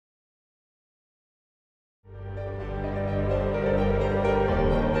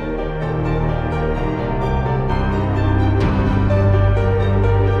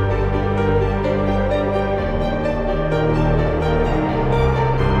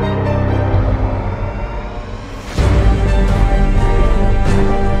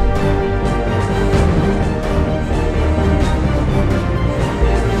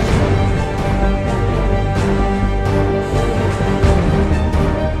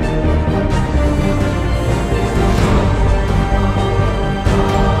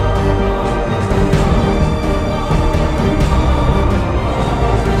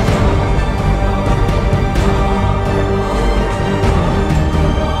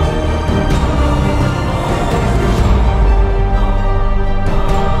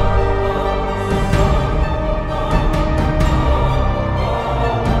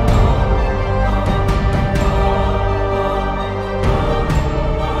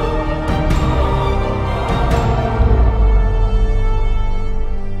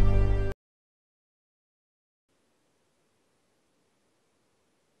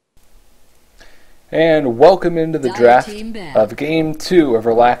And welcome into the draft of Game 2 of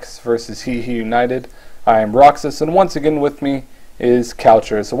Relax versus Hehe United. I am Roxas, and once again with me is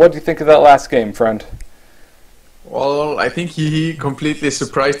Coucher. So what do you think of that last game, friend? Well, I think Hehe completely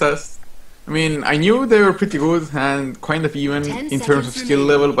surprised us. I mean, I knew they were pretty good and kind of even in terms of skill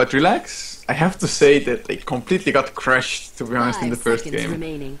level, but Relax, I have to say that they completely got crushed, to be honest, in the first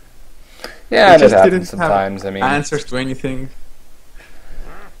game. Yeah, and it just happens didn't sometimes. have I mean, answers to anything.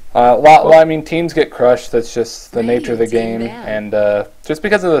 Well, I mean, teams get crushed. That's just the nature of the game, and just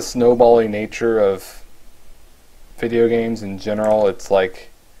because of the snowbally nature of video games in general, it's like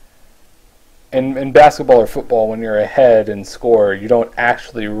in basketball or football, when you're ahead and score, you don't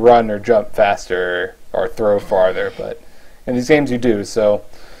actually run or jump faster or throw farther, but in these games you do. So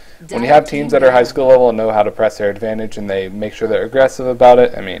when you have teams that are high skill level and know how to press their advantage and they make sure they're aggressive about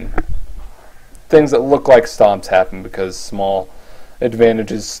it, I mean, things that look like stomps happen because small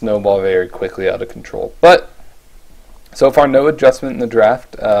advantages snowball very quickly out of control. But so far, no adjustment in the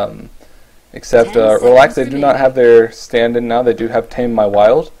draft, except Relax. They do not have their stand-in now. They do have Tame My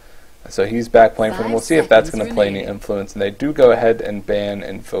Wild, so he's back playing for them. We'll see if that's going to play any influence. And they do go ahead and ban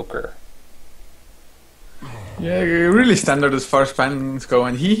Invoker. Yeah, really standard as far as bans go,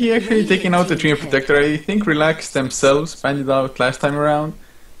 and he actually taking out the Dream Protector. I think Relax themselves banned it out last time around.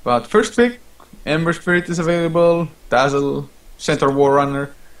 But first pick, Ember Spirit is available, Dazzle, Centaur War Runner.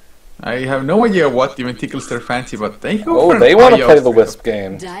 I have no idea what even tickles their fancy, but they go for they want to play the straight Wisp up.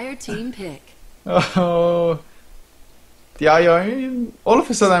 game. Dire team pick. Oh, the IO. I mean, all of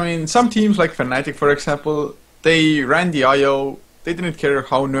a sudden, I mean, some teams like Fnatic, for example, they ran the IO. They didn't care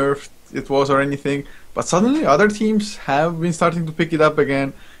how nerfed it was or anything. But suddenly, other teams have been starting to pick it up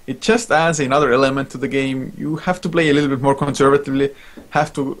again. It just adds another element to the game. You have to play a little bit more conservatively.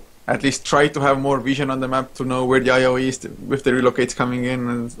 Have to at least try to have more vision on the map to know where the IO is with the relocates coming in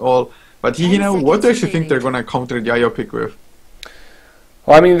and all. But you know, what do you actually think they're going to counter the IO pick with?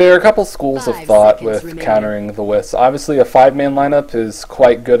 Well, I mean, there are a couple schools of thought with countering the Wisps. Obviously, a 5-man lineup is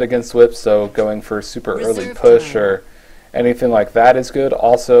quite good against Wisps, so going for super early push or anything like that is good.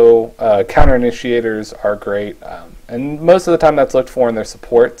 Also, counter initiators are great, and most of the time that's looked for in their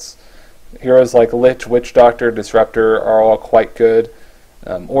supports. Heroes like Lich, Witch Doctor, Disruptor are all quite good.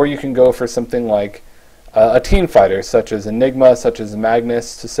 Or you can go for something like a team fighter, such as Enigma, such as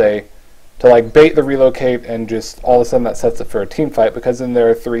Magnus, to like bait the relocate and just all of a sudden that sets it for a team fight, because then there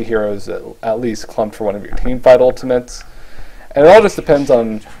are 3 heroes at least clumped for one of your team fight ultimates. And it all just depends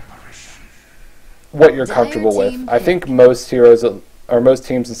on what you're comfortable with. I think most heroes or most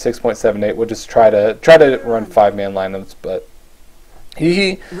teams in 6.78 would just try to run 5-man lineups, but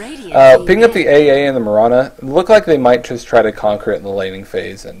picking up the AA and the Mirana, look like they might just try to conquer it in the laning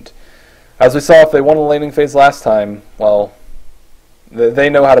phase. And as we saw, if they won the laning phase last time, well, they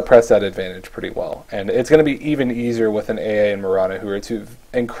know how to press that advantage pretty well. And it's going to be even easier with an AA and Mirana, who are 2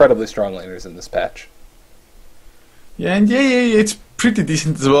 incredibly strong laners in this patch. Yeah, and the AA, it's pretty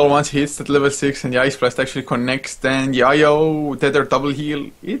decent as well once he hits that level 6 and the Ice Blast actually connects. Then the IO, Tether double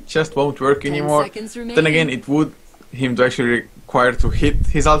heal, it just won't work anymore. Then again, it would him to actually require to hit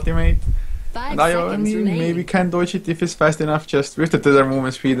his ultimate. And I mean, maybe can dodge it if it's fast enough, just with the tether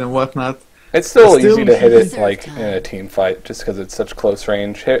movement speed and whatnot. It's still easy to hit it like in a team fight, just because it's such close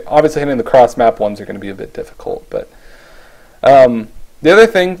range. Obviously, hitting the cross map ones are going to be a bit difficult, but the other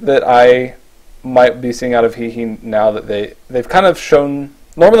thing that I might be seeing out of Hehe now that they've kind of shown.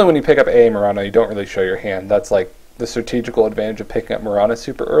 Normally, when you pick up AA Mirana, you don't really show your hand. That's like the strategical advantage of picking up Mirana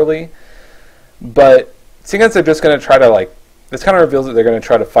super early, but seeing as they're just going to try to this kind of reveals that they're going to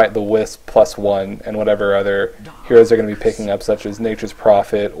try to fight the Wisp +1 and whatever other heroes they're going to be picking up, such as Nature's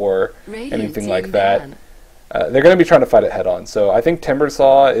Prophet or anything like that. They're going to be trying to fight it head on. So I think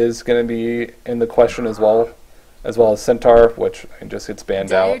Timbersaw is going to be in the question as well as Centaur, which just gets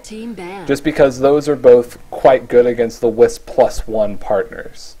banned out. Just because those are both quite good against the Wisp +1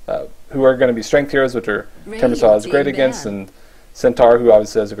 partners, who are going to be strength heroes, which are Timbersaw is great against, and Centaur, who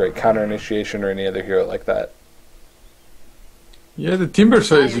obviously has a great counter initiation, or any other hero like that. Yeah, the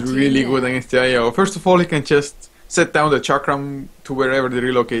Timbersaw is really good against the IO. First of all, he can just set down the chakram to wherever the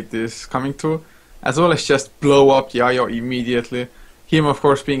relocate is coming to, as well as just blow up the IO immediately. Him, of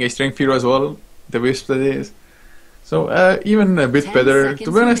course, being a strength hero as well, the Wisp that is. So even a bit better.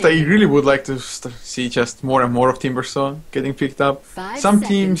 To be honest, I really would like to see just more and more of Timbersaw getting picked up. Some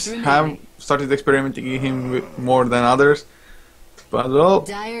teams have started experimenting with him more than others. But well,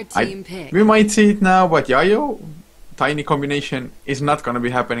 we might see it now, but Yayo, tiny combination, is not going to be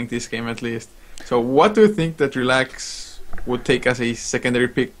happening this game at least. So what do you think that Relax would take as a secondary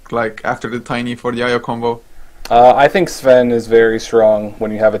pick, like after the tiny for the Yayo combo? I think Sven is very strong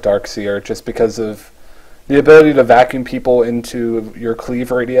when you have a Darkseer, just because of the ability to vacuum people into your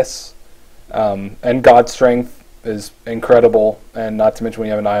cleave radius. And God Strength is incredible, and not to mention when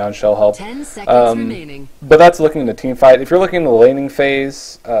you have an Ion Shell help. 10 seconds remaining. But that's looking in the team fight. If you're looking in the laning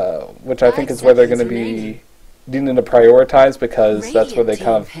phase, which I think is where they're going to be needing to prioritize, because that's where they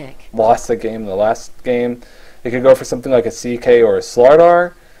kind of lost the game in the last game, they could go for something like a CK or a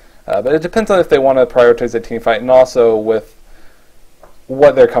Slardar. But it depends on if they want to prioritize the team fight, and also with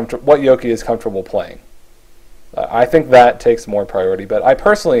what Yoki is comfortable playing. I think that takes more priority, but I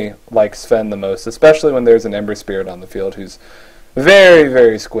personally like Sven the most, especially when there's an Ember Spirit on the field who's very,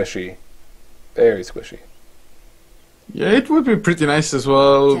 very squishy. Very squishy. Yeah, it would be pretty nice as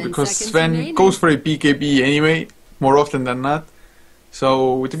well, because Sven goes for a BKB anyway, more often than not.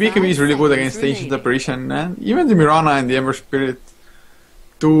 So the BKB is really good against the Ancient Apparition, and even the Mirana and the Ember Spirit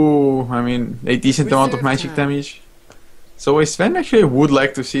do, a decent amount of magic damage. So Sven actually would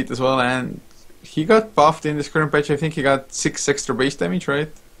like to see it as well, and he got buffed in this current patch. I think he got 6 extra base damage, right?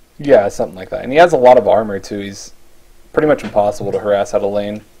 Yeah, something like that. And he has a lot of armor too. He's pretty much impossible to harass out of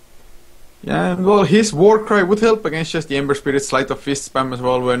lane. Yeah, well, his Warcry would help against just the Ember Spirit Sleight of Fist spam as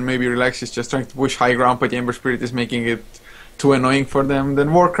well, when maybe Relax is just trying to push high ground, but the Ember Spirit is making it too annoying for them.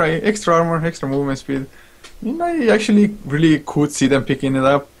 Then Warcry, extra armor, extra movement speed. I actually really could see them picking it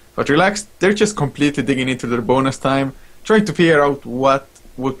up. But Relax, they're just completely digging into their bonus time, trying to figure out what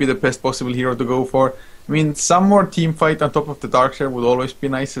would be the best possible hero to go for. Some more team fight on top of the Darkseer would always be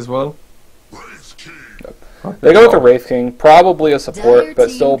nice as well. They go with the Wraith King, probably a support,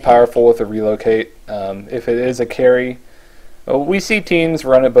 but still powerful with a relocate. If it is a carry, we see teams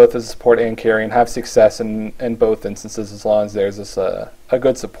run it both as a support and carry and have success in both instances as long as there's a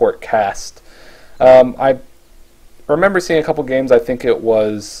good support cast. I remember seeing a couple games, I think it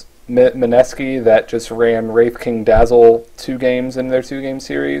was Mineski that just ran Wraith King Dazzle 2 games in their 2-game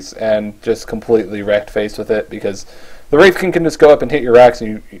series and just completely wrecked face with it, because the Wraith King can just go up and hit your racks,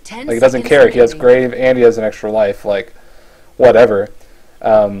 and it doesn't care. He has Grave and he has an extra life, whatever.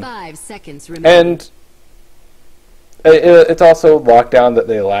 5 seconds remaining. And it's also lockdown that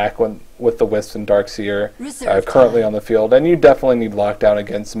they lack with the Wisp and Darkseer currently on the field, and you definitely need lockdown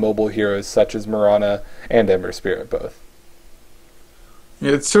against mobile heroes such as Mirana and Ember Spirit both.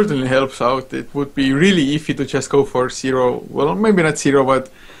 Yeah, it certainly helps out. It would be really iffy to just go for 0, well, maybe not 0,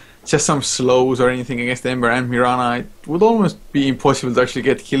 but just some slows or anything against Ember and Mirana. It would almost be impossible to actually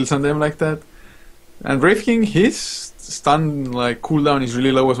get kills on them like that. And Wraith King, his stun cooldown is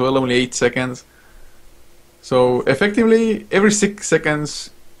really low as well, only 8 seconds. So effectively, every 6 seconds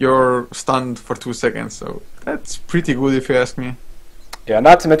you're stunned for 2 seconds. So that's pretty good if you ask me. Yeah,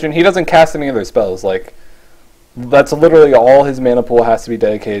 not to mention he doesn't cast any other spells. That's literally all his mana pool has to be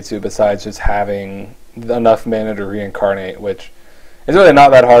dedicated to, besides just having enough mana to reincarnate, which is really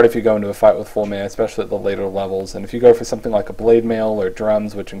not that hard if you go into a fight with full mana, especially at the later levels. And if you go for something like a Blade Mail or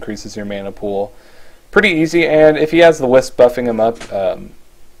Drums, which increases your mana pool, pretty easy. And if he has the Wisp buffing him up,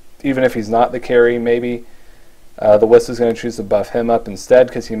 even if he's not the carry, maybe the Wisp is going to choose to buff him up instead,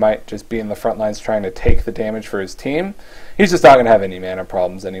 because he might just be in the front lines trying to take the damage for his team. He's just not going to have any mana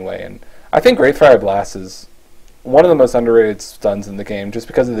problems anyway. And I think Wraithfire Blast is one of the most underrated stuns in the game, just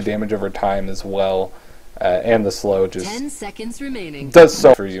because of the damage over time as well, and the slow just 10 seconds remaining. Does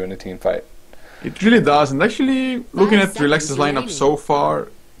so for you in a team fight. It really does. And actually, looking at Relax's lineup so far,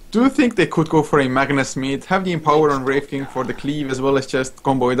 do you think they could go for a Magnus mid, have the Empower on Wraith King for the cleave, as well as just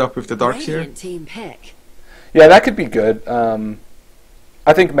combo it up with the Darkseer? Team pick. Yeah, that could be good.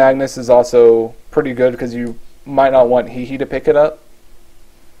 I think Magnus is also pretty good, because you might not want Hehe to pick it up.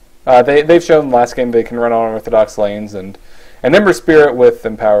 They've shown last game they can run on Orthodox lanes, and Ember Spirit with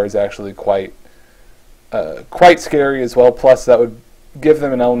Empower is actually quite scary as well. Plus, that would give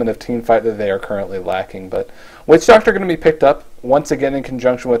them an element of team fight that they are currently lacking. But Witch Doctor going to be picked up once again in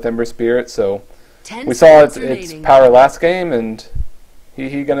conjunction with Ember Spirit. So we saw its power last game, and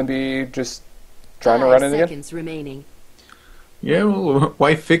he going to be just trying to run it again. Remaining. Yeah, well,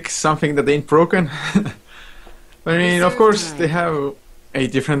 why fix something that ain't broken? Of course, they have a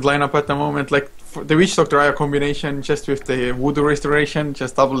different lineup at the moment, for the Witch Doctor Aya combination, just with the Voodoo Restoration,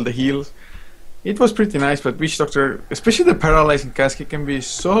 just double the heals. It was pretty nice, but Witch Doctor, especially the Paralyzing Casket, can be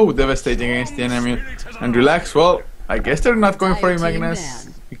so devastating against the enemy. And Relax, well, I guess they're not going for a Magnus,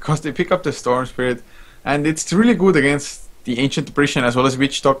 because they pick up the Storm Spirit, and it's really good against the Ancient Apparition as well as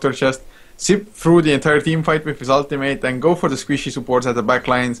Witch Doctor. Just zip through the entire team fight with his ultimate and go for the squishy supports at the back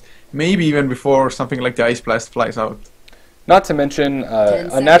lines, maybe even before something like the Ice Blast flies out. Not to mention, 10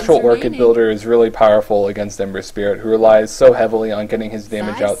 a natural seconds Orchid remaining. builder is really powerful against Ember Spirit, who relies so heavily on getting his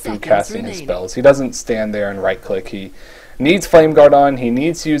damage 5 out through seconds casting his remaining. spells. He doesn't stand there and right-click. He needs Flame Guard on, he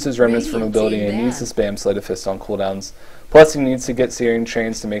needs to use his Remnants from Radiant ability, team and he needs to ban. spam Sleight of Fist on cooldowns. Plus, he needs to get Searing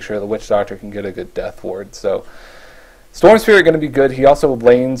Chains to make sure the Witch Doctor can get a good Death Ward. So, Storm Spirit going to be good. He also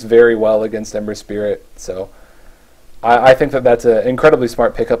lanes very well against Ember Spirit, so I think that that's an incredibly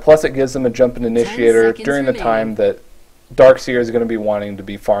smart pickup. Plus, it gives them a jump in Initiator seconds during the remaining. time that Darkseer is going to be wanting to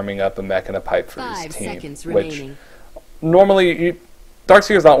be farming up a mech and a pipe for 5 his team. seconds Which remaining. normally,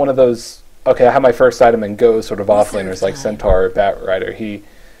 Darkseer is not one of those, okay, I have my first item and go sort of offlaners like time. Centaur or Bat Rider. He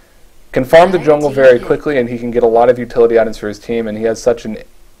can farm the Right, jungle team very hit. quickly, and he can get a lot of utility items for his team, and he has such an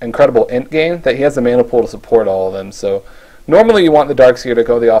incredible int game that he has the mana pool to support all of them. So normally you want the Darkseer to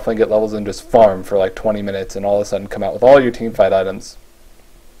go the offlane, get levels, and just farm for like 20 minutes, and all of a sudden come out with all your team fight items.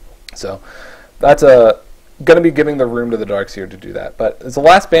 So that's going to be giving the room to the Darkseer to do that. But as the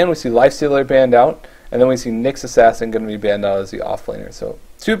last ban, we see Lifestealer banned out, and then we see Nyx Assassin going to be banned out as the offlaner. So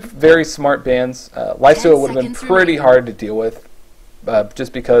two very smart bans. Lifestealer would have been seconds pretty remaining. hard to deal with,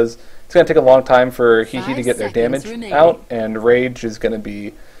 just because it's going to take a long time for Hehe to 5 get their seconds damage remaining. out, and Rage is going to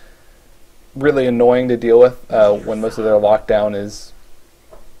be really annoying to deal with when most of their lockdown is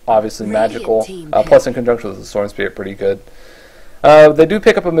obviously Radiant magical. team Plus, in conjunction with the Storm Spirit, pretty good. They do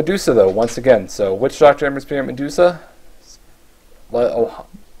pick up a Medusa, though, once again. So, Witch Doctor, Ember Spirit, Medusa.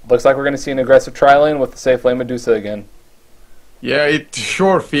 Looks like we're going to see an aggressive tri-lane with the safe lane Medusa again. Yeah, it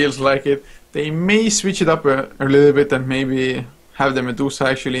sure feels like it. They may switch it up a little bit and maybe have the Medusa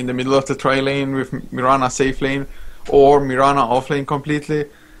actually in the middle of the tri-lane with Mirana safe lane or Mirana off lane completely. I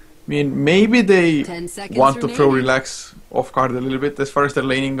mean, maybe they 10 seconds want to throw remaining. Relax off guard a little bit as far as their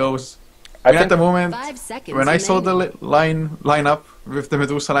laning goes. I I mean, think at the moment, 5 seconds when I saw the remaining. line up with the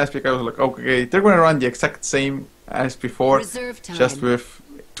Medusa last week, I was like, okay, they're going to run the exact same as before, Reserve time. just with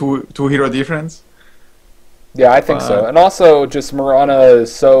two hero difference. Yeah, I think so. And also, just Mirana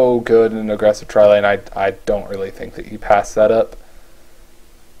is so good in an aggressive tri-lane, I don't really think that he passed that up.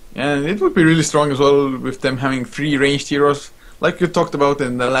 And it would be really strong as well with them having 3 ranged heroes. Like you talked about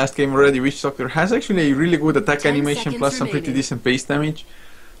in the last game already, Witch Doctor has actually a really good attack 10 animation seconds plus some pretty remaining. decent base damage.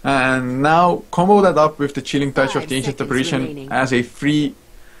 And now combo that up with the Chilling Touch of 5 the Ancient seconds Apparition remaining. as a free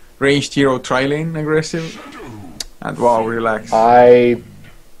ranged hero tri-lane aggressive. And wow, relax.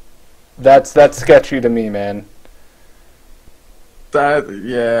 That's sketchy to me, man.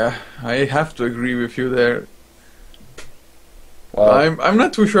 Yeah, I have to agree with you there. Well, I'm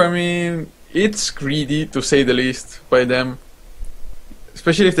not too sure. I mean, it's greedy to say the least by them.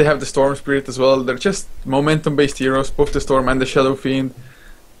 Especially if they have the Storm Spirit as well. They're just momentum-based heroes, both the Storm and the Shadow Fiend.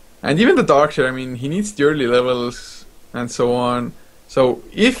 And even the Darkseer, I mean, he needs the early levels and so on. So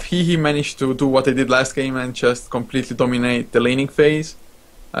if he managed to do what he did last game and just completely dominate the laning phase,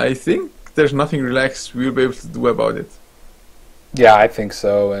 I think there's nothing Relax will be able to do about it. yeah, I think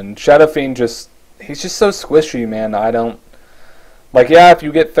so. And Shadow Fiend he's just so squishy, man. I don't... Like, yeah, if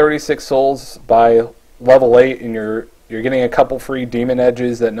you get 36 souls by level 8 and you're getting a couple free demon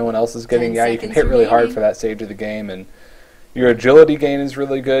edges that no one else is getting, 10 yeah, you can seconds hit really hard remaining. for that stage of the game, and your agility gain is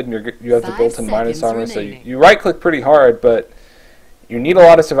really good, and you have the 5 built-in minus seconds armor, so remaining. you right-click pretty hard, but you need a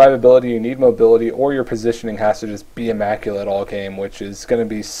lot of survivability, you need mobility, or your positioning has to just be immaculate all game, which is going to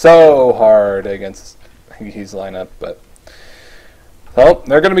be so hard against Hehe's lineup, but... Well,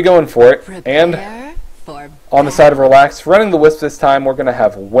 they're going to be going for it, and... Prepare for On the side of Relax, running the Wisp this time, we're going to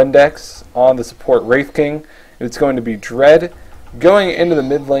have Windex on the support Wraith King. It's going to be Dread. Going into the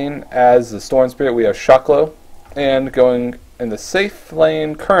mid lane as the Storm Spirit, we have Shuklo. And going in the safe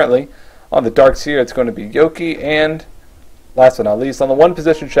lane currently on the Darkseer, it's going to be Yoki. And last but not least, on the one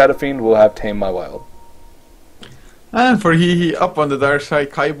position Shadow Fiend, we'll have Tame My Wild. And for Hehe up on the dark side,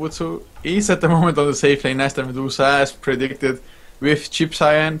 Kaibutsu is at the moment on the safe lane as the Medusa as predicted, with Chip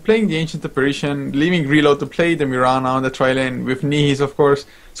Cyan playing the Ancient Apparition, leaving Reload to play the Mirana on the tri-lane, with Nihis of course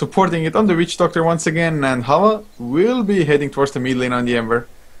supporting it on the Witch Doctor once again, and Hava will be heading towards the mid lane on the Ember.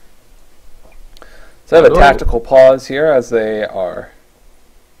 So I have a Hello. tactical pause here as they are...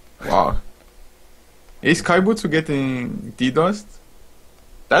 Wow. Is Kaibutsu getting D-Dust?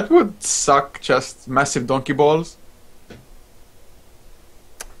 That would suck, just massive donkey balls.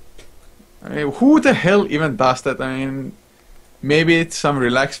 I mean, who the hell even does that? I mean, maybe it's some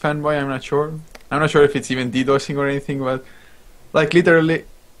Relax fanboy, I'm not sure. I'm not sure if it's even DDoSing or anything, but like literally,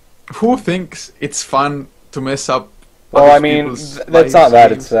 who thinks it's fun to mess up? Well, other I mean, people's that's lives, not that.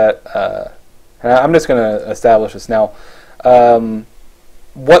 games? It's that. I'm just going to establish this now.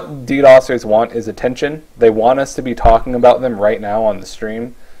 What DDoSers want is attention. They want us to be talking about them right now on the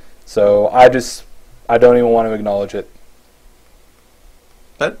stream. So I don't even want to acknowledge it.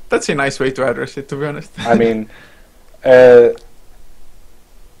 that's a nice way to address it, to be honest. I mean, I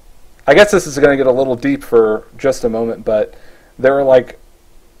guess this is going to get a little deep for just a moment, but there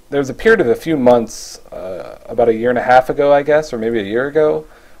was a period of a few months, about a year and a half ago, I guess, or maybe a year ago,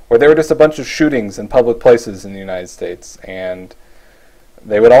 where there were just a bunch of shootings in public places in the United States, and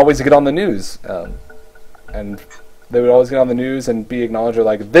they would always get on the news, and be acknowledged,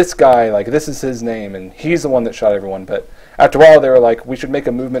 like, this guy, like, this is his name, and he's the one that shot everyone. But after a while, they were like, we should make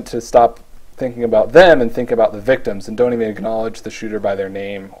a movement to stop thinking about them and think about the victims, and don't even acknowledge the shooter by their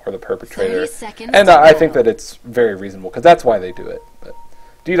name or the perpetrator. And I think that it's very reasonable, because that's why they do it. But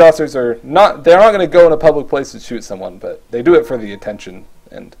DDoSers they're not going to go in a public place to shoot someone, but they do it for the attention,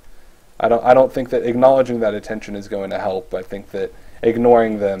 and I don't think that acknowledging that attention is going to help. I think that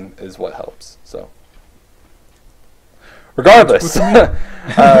ignoring them is what helps. So, regardless, the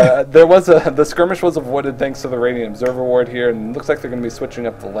skirmish was avoided thanks to the Radiant Observer Ward here, and it looks like they're going to be switching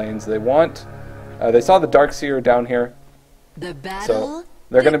up the lanes they want. They saw the Darkseer down here, so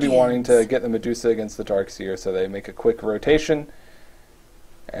they're going to be wanting to get the Medusa against the Darkseer, so they make a quick rotation.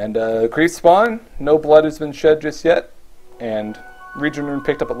 And creep spawn, no blood has been shed just yet, and Region Rune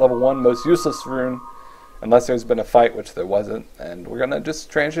picked up at level 1, most useless rune, unless there's been a fight, which there wasn't, and we're going to just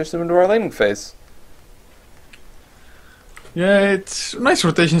transition into our laning phase. Yeah, it's nice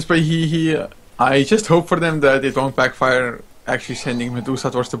rotations by Hehe. I just hope for them that it won't backfire actually sending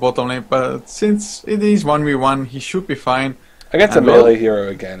Medusa towards the bottom lane, but since it is 1v1, he should be fine. Against a melee hero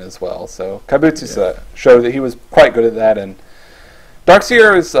again as well, so Kaibutsu showed that he was quite good at that, and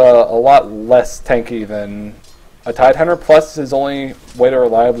Darkseer is a lot less tanky than a Tidehunter, plus his only way to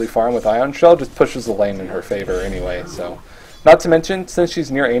reliably farm with Ion Shell just pushes the lane in her favor anyway, so. Not to mention, since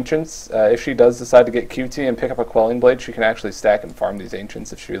she's near Ancients, if she does decide to get QT and pick up a Quelling Blade, she can actually stack and farm these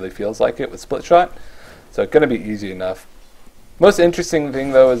Ancients if she really feels like it with Split Shot, so it's going to be easy enough. Most interesting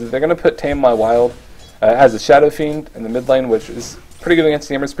thing, though, is that they're going to put Tame My Wild as a Shadow Fiend in the mid lane, which is pretty good against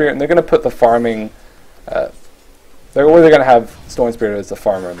the Ember Spirit, and they're going to put the farming, they're going to have Storm Spirit as the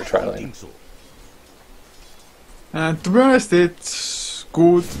farmer in the tri lane. To be honest, it's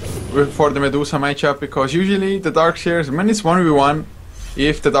good for the Medusa matchup, because usually the Darkseers, when it's 1v1,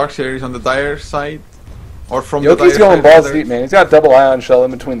 if the Darkseer is on the Dire side, or from the Dire side... Yoki's going balls deep, man. He's got double Ion Shell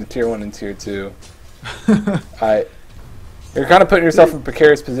in between the tier 1 and tier 2. You're kind of putting yourself in a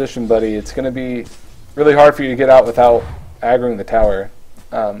precarious position, buddy. It's going to be really hard for you to get out without aggroing the tower.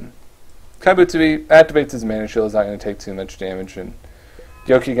 Kaibutsu activates his mana shield, is not going to take too much damage, and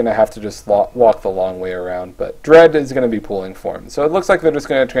Yoki going to have to just walk the long way around, but Dread is going to be pulling for him. So it looks like they're just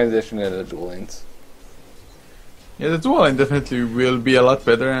going to transition into dual lanes. Yeah, the dual lane definitely will be a lot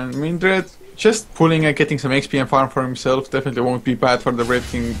better, and I mean, Dread just pulling and getting some XP and farm for himself definitely won't be bad for the Red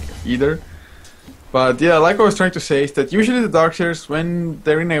King either. But yeah, like I was trying to say, is that usually the Darkseers, when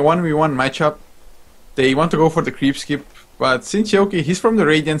they're in a 1v1 matchup, they want to go for the creep skip, but since Yoki, he's from the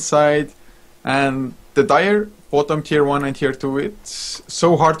Radiant side, and the Dire, bottom tier 1 and tier 2, it's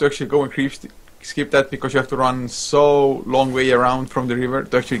so hard to actually go and creep skip that, because you have to run so long way around from the river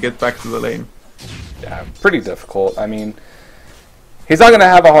to actually get back to the lane. Yeah, pretty difficult. I mean, he's not going to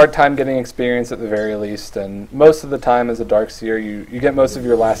have a hard time getting experience at the very least, and most of the time as a Darkseer, you get most of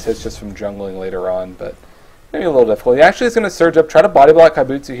your last hits just from jungling later on, but maybe a little difficult. He actually is going to surge up, try to body block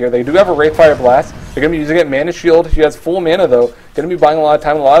Kaibutsu here. They do have a Wraithfire Blast. They're going to be using it Mana Shield. He has full mana though. Going to be buying a lot of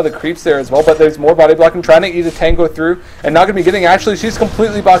time, a lot of the creeps there as well, but there's more body blocking, trying to eat a tango through, and not going to be getting, actually, she's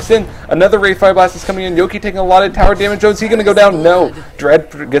completely boxed in. Another Wraithfire Blast is coming in. Yoki taking a lot of tower damage. Is he going to go down? No.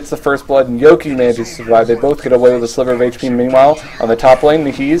 Dread gets the first blood, and Yoki manages to survive. They both get away with a sliver of HP. Meanwhile, on the top lane,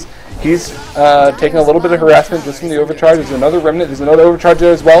 he's taking a little bit of harassment just from the overcharge. There's another remnant. There's another overcharge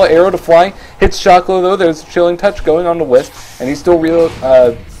there as well. Arrow to fly. Hits Shockley though. There's Chilling Touch going on to Wisp, and he's still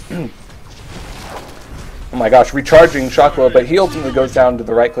oh my gosh, recharging Shockwell, but he ultimately goes down to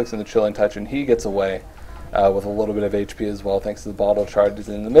the right clicks and the Chilling Touch, and he gets away with a little bit of HP as well, thanks to the bottle charges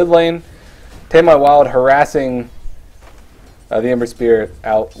in the mid lane. Tame My Wild harassing the Ember Spirit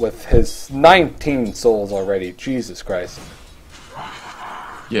out with his 19 souls already. Jesus Christ.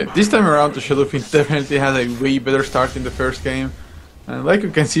 Yeah, this time around the Shadow Fiend definitely has a way better start in the first game. And like you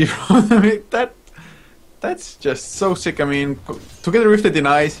can see from that's just so sick. I mean, together with the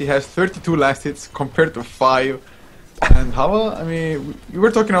denies, he has 32 last hits compared to 5. And how, I mean, we were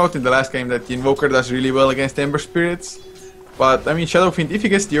talking about in the last game that the Invoker does really well against Ember Spirits. But, I mean, Shadow Fiend, if he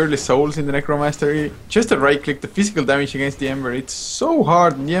gets the early souls in the Necromastery, just a right click, the physical damage against the Ember, it's so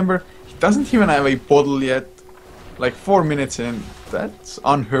hard. And the Ember, he doesn't even have a bottle yet. Like 4 minutes in. That's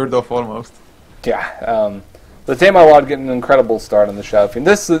unheard of almost. Yeah, the Tame My Wild getting an incredible start on the Shadow Fiend.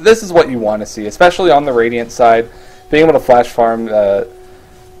 This is what you want to see, especially on the Radiant side. Being able to flash farm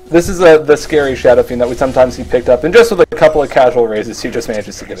This is the scary Shadow Fiend that we sometimes see picked up, and just with a couple of casual raises, he just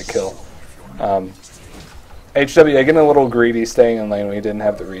manages to get a kill. HWA getting a little greedy, staying in lane when he didn't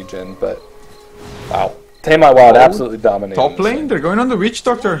have the regen, but wow. Tame My Wild absolutely dominating. Top lane, they're going on the Witch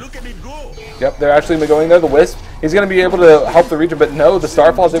Doctor. Yep, they're actually going there. The Wisp, he's going to be able to help the region, but no, the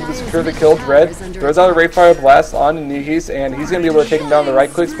Starfall is able to secure the kill. Dread throws out a Wraithfire Blast on Nihis, and he's going to be able to take him down the right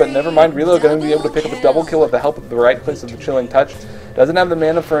clicks, but never mind, Reload going to be able to pick up a double kill with the help of the right clicks of the Chilling Touch. Doesn't have the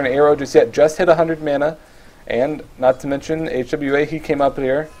mana for an arrow just yet, just hit 100 mana, and not to mention HWA, he came up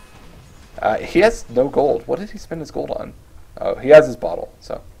here. He has no gold. What did he spend his gold on? Oh, he has his bottle,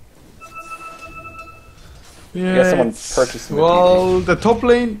 so. Yeah, I guess someone purchased him. Well, the top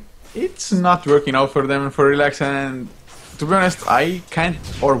lane, it's not working out for them for Relax, and to be honest, I can't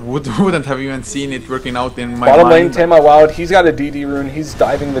or wouldn't have even seen it working out in my bottom mind. lane, Tame My Wild, he's got a DD rune, he's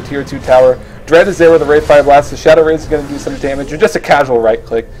diving the tier 2 tower. Dread is there with a Wraithfire Blast, the Shadow Raise is going to do some damage, and just a casual right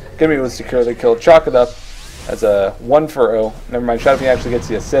click, going to be able to secure the kill, chalk it up as a 1-for-0. Never mind, Shadow Fiend actually gets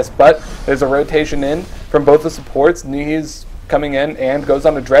the assist, but there's a rotation in from both the supports. Nihi's coming in and goes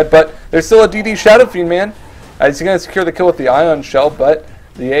on to Dread, but there's still a DD Shadow Fiend, man. He's going to secure the kill with the Ion Shell, but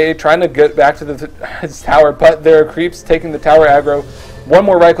the AA trying to get back to his tower, but there are creeps taking the tower aggro. One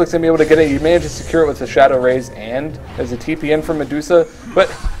more right click's going to be able to get it. He managed to secure it with the Shadow Raise, and there's a TP in from Medusa. But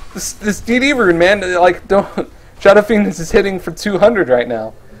this DD rune, man, like, don't. Shadow Fiend is hitting for 200 right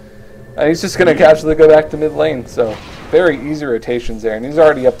now. And he's just going to casually go back to mid lane, so very easy rotations there. And he's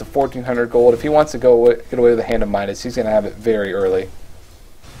already up to 1,400 gold. If he wants to get away with a Hand of Midas, he's going to have it very early.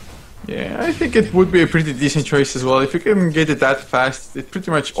 Yeah, I think it would be a pretty decent choice as well. If you can get it that fast, it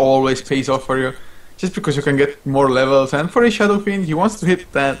pretty much always pays off for you. Just because you can get more levels. And for a Shadow Fiend, he wants to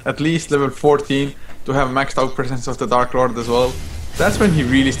hit that at least level 14 to have maxed out presence of the Dark Lord as well. That's when he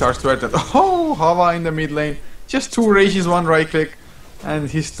really starts to add that. Oh, Hava in the mid lane. Just 2 rages, 1 right click. And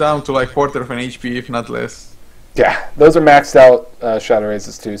he's down to like quarter of an HP, if not less. Yeah, those are maxed out Shadow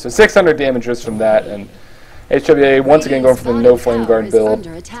Raises too. So 600 damage just from that. And HWA once again going for the no Flame Guard build.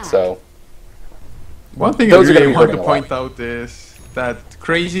 So one thing I really want to point out is that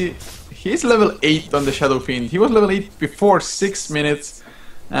Crazy, he's level 8 on the Shadow Fiend. He was level 8 before 6 minutes,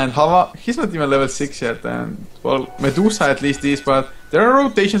 and Hava, he's not even level 6 yet. And well, Medusa at least is, but there are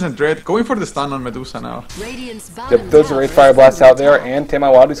rotations and Dread going for the stun on Medusa now. Yep, those are Wraithfire Blasts out there, and Tame My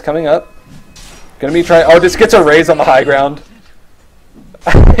Wild is coming up. Gonna be trying. Oh, just gets a raise on the high ground.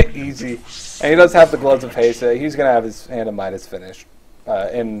 Easy. And he does have the Gloves of Haste. He's going to have his Hand of Midas finished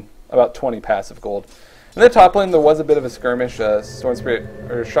in about 20 passive gold. In the top lane, there was a bit of a skirmish. Storm Spirit,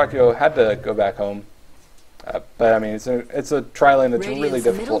 or Shakyo, had to go back home. But, I mean, it's a tri-lane that's really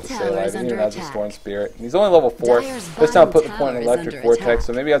difficult to stay alive, even as a Storm Spirit. And he's only level 4. This time put the point in Electric Vortex,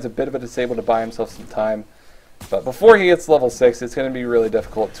 so maybe he has a bit of a disable to buy himself some time. But before he gets level 6, it's going to be really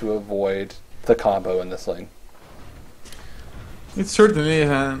difficult to avoid the combo in this lane. It certainly is,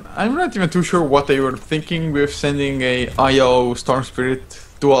 and I'm not even too sure what they were thinking with sending a IO Storm Spirit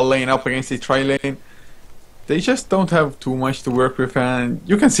dual lane up against a tri-lane. They just don't have too much to work with, and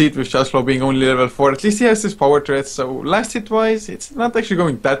you can see it with Jaslow being only level 4. At least he has this power threat, so last hit wise, it's not actually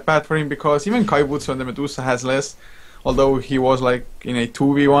going that bad for him, because even Kaibutsu on the Medusa has less, although he was like in a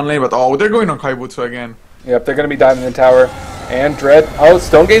 2v1 lane, but oh, they're going on Kaibutsu again. Yep, they're going to be diving the tower, and Dread, oh,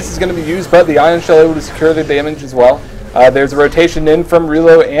 Stone Gaze is going to be used, but the Ion Shell able to secure the damage as well. There's a rotation in from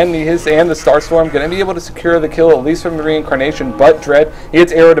Relo and Nihis and the Starstorm. Going to be able to secure the kill, at least from the Reincarnation, but Dread, he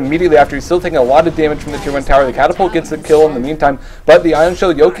gets arrowed immediately after. He's still taking a lot of damage from the tier 1 tower. The Catapult gets the kill in the meantime, but the Ion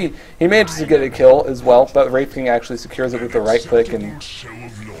Shell Yoki, he manages to get a kill as well, but Wraith King actually secures it with the right click, and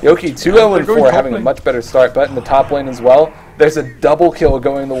Yoki 2-0-4 having a much better start, but in the top lane as well, there's a double kill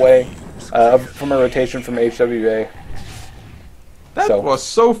going the way from a rotation from HWA. That was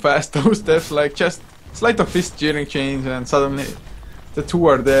so fast, those steps, like just sleight of fist Jeering Chains, and suddenly the two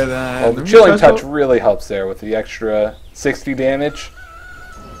are dead. And the Chilling Touch really helps there with the extra 60 damage.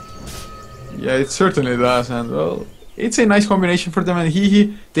 Yeah, it certainly does, and well, it's a nice combination for them, and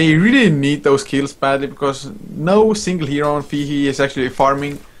Hehe, they really need those kills badly, because no single hero on Hehe is actually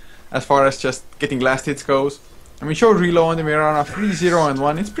farming as far as just getting last hits goes. I mean, sure, Relo on the Mirana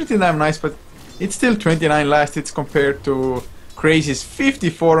 3-0-1, it's pretty damn nice, but it's still 29 last hits compared to Crazy's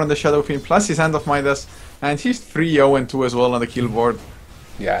 54 on the Shadow Fiend, plus his Hand of Midas, and he's 3-0-2 as well on the kill board.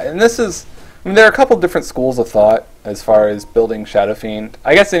 Yeah, and this is, I mean, there are a couple different schools of thought as far as building Shadow Fiend.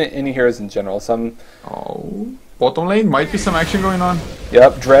 I guess in any heroes in general, some... Oh, bottom lane, might be some action going on.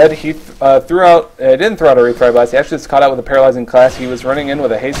 Yep, Dread, he didn't throw out a Wraithfire Blast, he actually just caught out with a Paralyzing Class. He was running in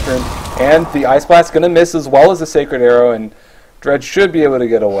with a Haste Rune, and the Ice Blast going to miss as well as the Sacred Arrow, and Dread should be able to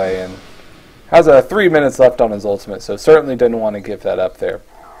get away, and has 3 minutes left on his ultimate, so certainly didn't want to give that up there.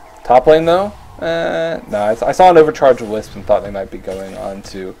 Top lane though, no, I saw an overcharged Wisp and thought they might be going on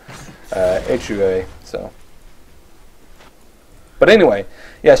to HUA. So, but anyway,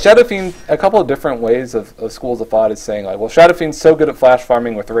 yeah, Shadow Fiend. A couple of different ways of schools of thought is saying like, well, Shadow Fiend's so good at flash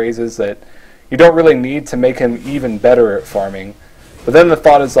farming with raises that you don't really need to make him even better at farming. But then the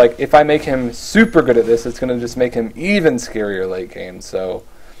thought is like, if I make him super good at this, it's going to just make him even scarier late game. So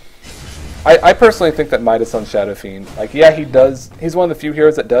I personally think that Midas on Shadow Fiend, like, yeah, he's one of the few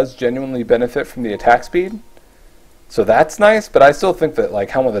heroes that does genuinely benefit from the attack speed. So that's nice, but I still think that like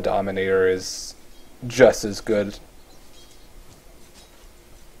Helm of the Dominator is just as good.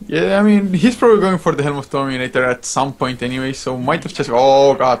 Yeah, I mean, he's probably going for the Helm of Dominator at some point anyway, so might have just...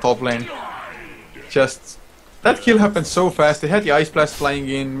 Oh god, top lane. Just... That kill happened so fast. They had the Ice Blast flying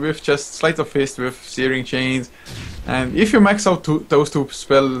in with just Sleight of Fist with Searing Chains. And if you max out those two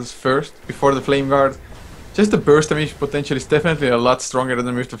spells first, before the Flame Guard, just the burst damage potential is definitely a lot stronger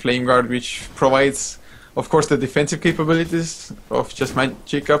than with the Flame Guard, which provides, of course, the defensive capabilities of just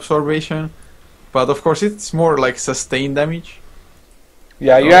magic absorption. But of course, it's more like sustained damage.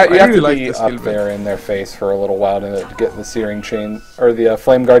 Yeah, you have to be up there in their face for a little while to get the Searing Chain, or the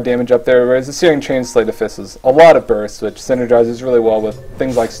Flame Guard damage up there, whereas the Searing Chain Sleight of Fist is a lot of bursts, which synergizes really well with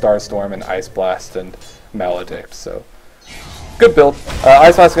things like Starstorm and Ice Blast and Maledict, so good build.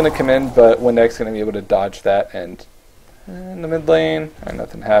 Ice Blast is going to come in, but Windeg's going to be able to dodge that, and in the mid lane,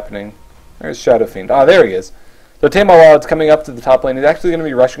 nothing happening. There's Shadow Fiend. Ah, there he is. So Tamal Wild's coming up to the top lane. He's actually going to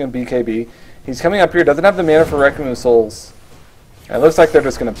be rushing a BKB. He's coming up here, doesn't have the mana for Requiem of Souls. It looks like they're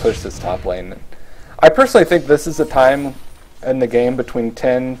just going to push this top lane. I personally think this is a time in the game between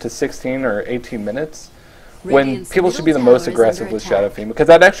 10 to 16 or 18 minutes when people should be the most aggressive with Shadow Fiend, because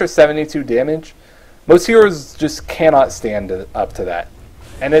that extra 72 damage, most heroes just cannot stand up to that.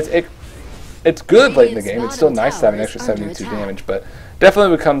 And it's good late in the game. It's still nice to have an extra 72 damage, but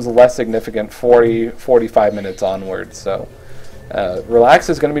definitely becomes less significant 45 minutes onward. So Relax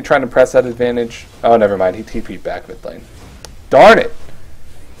is going to be trying to press that advantage. Oh, never mind. He TP'd back mid lane. Darn it!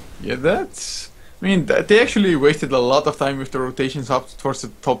 Yeah, that's... I mean, they actually wasted a lot of time with the rotations up towards the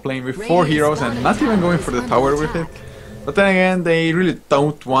top lane with 4 heroes and not even going for the tower with it. But then again, they really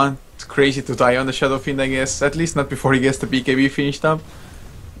don't want Crazy to die on the Shadow Fiend, I guess. At least not before he gets the BKB finished up.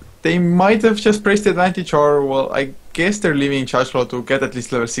 They might have just pressed the advantage, or, well, I guess they're leaving Charge Claw to get at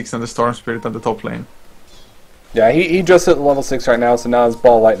least level 6 on the Storm Spirit on the top lane. Yeah, he just hit level 6 right now, so now his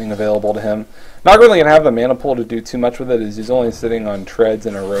Ball Lightning available to him. Not really going to have the mana pool to do too much with it, as he's only sitting on Treads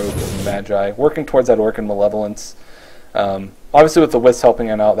and a Rogue and Magi, working towards that Orc and Malevolence. Obviously with the Wisp helping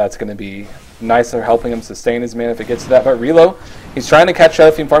him out, that's going to be nicer, helping him sustain his mana if it gets to that. But Relo, he's trying to catch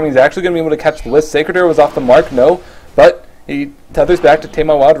Shadow Fiend farming. He's actually going to be able to catch the Wisp. Sacred Arrow was off the mark, no, but he tethers back to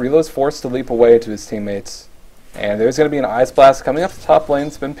Tamal Wild. Relo's forced to leap away to his teammates. And there's going to be an Ice Blast coming up the top lane.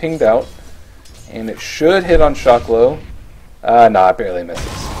 It's been pinged out. And it should hit on Shocklow. Nah, it barely misses.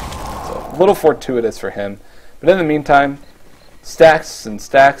 So a little fortuitous for him. But in the meantime, stacks and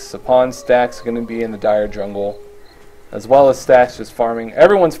stacks upon stacks are going to be in the Dire jungle. As well as stacks just farming.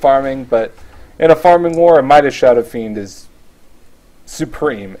 Everyone's farming, but in a farming war, a Midas Shadow Fiend is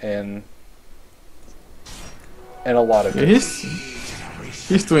supreme in a lot of ways.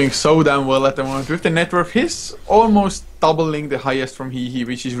 He's doing so damn well at the moment. With the net worth, he's almost doubling the highest from Hehe,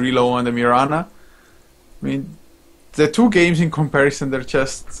 which is Relo on the Mirana. I mean, the 2 games in comparison, they're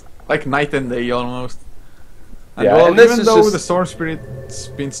just like night and day almost. And yeah, well, and this even is though just... the Storm Spirit's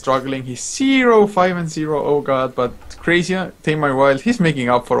been struggling, he's 0, 5 and 0, oh god, but Crazy, Tamal Wild, he's making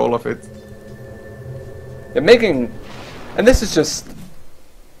up for all of it. Yeah, and this is just...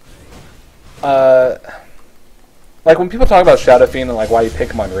 like when people talk about Shadow Fiend and like why you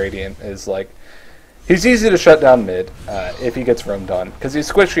pick him on Radiant is like, he's easy to shut down mid if he gets roamed on, because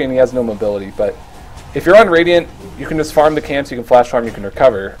he's squishy and he has no mobility. But if you're on Radiant, you can just farm the camps, you can flash farm, you can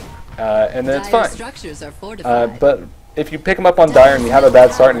recover, and then it's fine. But if you pick him up on Dire and you have a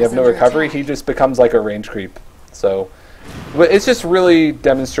bad start and you have no recovery, he just becomes like a range creep. So it's just really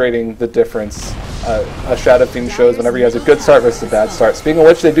demonstrating the difference a Shadow Fiend shows whenever he has a good start versus a bad start. Speaking of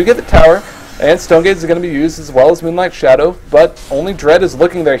which, they do get the tower. And Stonegate is going to be used as well as Moonlight Shadow, but only Dread is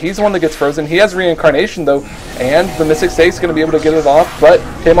looking there. He's the one that gets frozen. He has Reincarnation, though, and the Mystic Stake is going to be able to get it off, but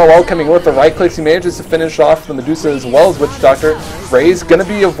Tamal Wild coming in with the right clicks. He manages to finish off the Medusa as well as Witch Doctor. Ray's going to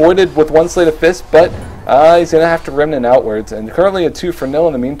be avoided with 1 Sleight of Fist, but he's going to have to Remnant outwards. And currently a 2-0.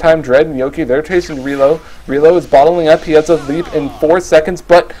 In the meantime, Dread and Yoki, they're chasing Relo. Relo is bottling up. He has a leap in 4 seconds,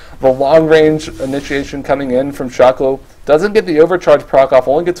 but the long-range initiation coming in from Shocklow doesn't get the overcharge proc off,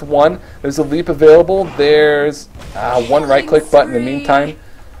 only gets 1. There's a leap available. There's 1 right-click button in the meantime.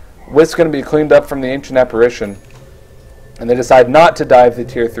 Wisp's going to be cleaned up from the Ancient Apparition. And they decide not to dive the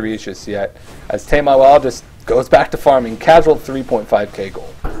tier 3s just yet, as Wild just goes back to farming. Casual 3.5k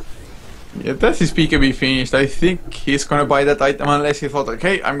gold. Yeah, that's his PKB finished. I think he's gonna buy that item unless he thought,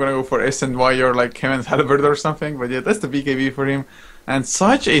 okay, I'm gonna go for S and Y or like Heaven's Halberd or something. But yeah, that's the PKB for him. And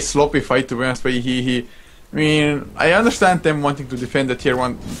such a sloppy fight, to be honest by Hehe. I mean, I understand them wanting to defend the tier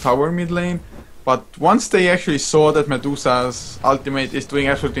 1 tower mid lane, but once they actually saw that Medusa's ultimate is doing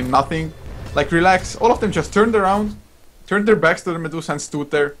absolutely nothing, like relax, all of them just turned around, turned their backs to the Medusa and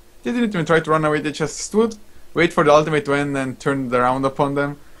stood there. They didn't even try to run away, they just stood, wait for the ultimate to end and turned around upon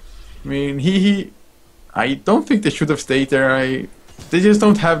them. I mean, Hehe, I don't think they should have stayed there. They just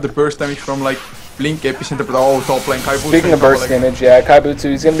don't have the burst damage from like Blink, Epicenter, but top lane Kaibutsu. Speaking of burst damage, yeah, Kaibutsu,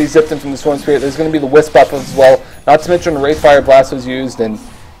 he's going to be zipped in from the Storm Spirit. There's going to be the Wisp buff as well. Not to mention the Wraithfire Blast was used, and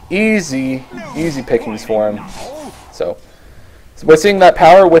easy pickings for him. So we're seeing that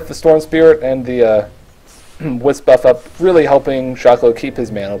power with the Storm Spirit and the Wisp buff up, really helping Shockley keep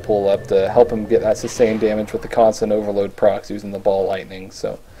his mana pool up to help him get that sustained damage with the constant overload procs using the Ball Lightning.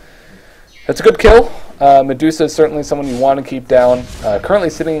 So that's a good kill. Medusa is certainly someone you want to keep down. Currently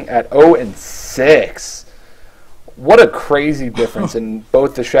sitting at 0-6. What a crazy difference in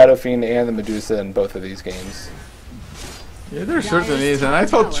both the Shadow Fiend and the Medusa in both of these games. Yeah, there certainly is, and I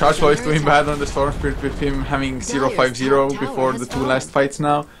thought Shockley is doing bad on the Storm Spirit with him having 0-5-0 before the 2 last fights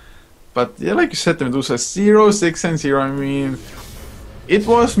now. But yeah, like you said, the Medusa 0-6 and 0. I mean, it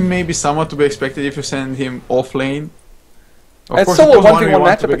was maybe somewhat to be expected if you send him off lane. It's still a 1v1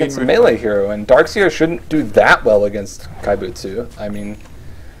 matchup against a melee hero, and Darkseer shouldn't do that well against Kaibutsu. I mean,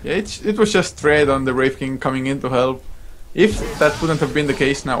 yeah, it was just Thread on the Wraith King coming in to help. If that wouldn't have been the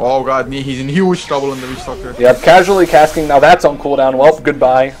case now, oh god, he's in huge trouble on the Witch Doctor. Yep, casually casting, now that's on cooldown. Well,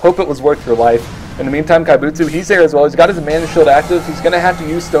 goodbye. Hope it was worth your life. In the meantime, Kaibutsu, he's there as well. He's got his Mana Shield active. He's going to have to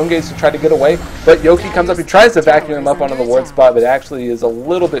use Stone Gaze to try to get away. But Yoki comes up. He tries to vacuum him up onto the ward spot, but actually is a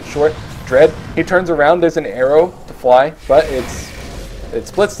little bit short. Dread, he turns around. There's an arrow to fly, but it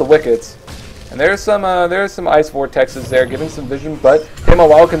splits the wickets. And there's some ice vortexes there, giving some vision, but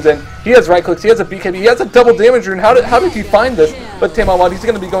Wild comes in. He has right clicks, he has a BKB, he has a double damage rune. How did he find this? But Wild, he's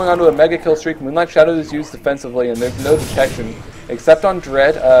going to be going on to a mega kill streak. Moonlight Shadow is used defensively, and there's no detection except on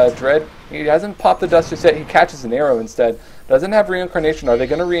Dread. Dread, he hasn't popped the dust just yet. He catches an arrow instead. Doesn't have reincarnation. Are they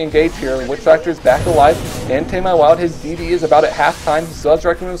going to re-engage here? Witch Doctor is back alive, and Wild, his DD is about at half time. He still has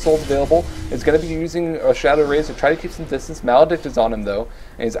Requiem of Souls available. Is going to be using a Shadow Raise to try to keep some distance. Maledict is on him though,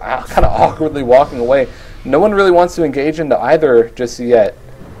 and he's kind of awkwardly walking away. No one really wants to engage into either just yet.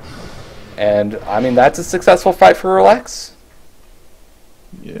 And I mean, that's a successful fight for Relax.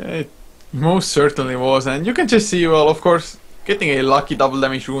 Yeah, it most certainly was, and you can just see, well, of course, getting a lucky double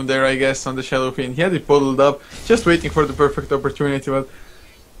damage rune there, I guess, on the Shadow Fiend. He had it bottled up, just waiting for the perfect opportunity, but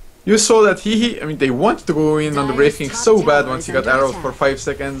you saw that I mean, they wanted to go in on the Wraith King so bad once he got arrowed for 5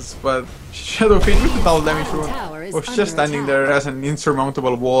 seconds, but Shadow Fiend with the double damage rune was just standing there as an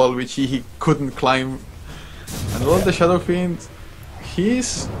insurmountable wall which he couldn't climb. And well, the Shadow Fiend,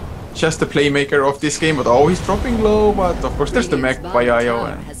 he's just the playmaker of this game, but oh, he's dropping low, but of course there's the mech by IO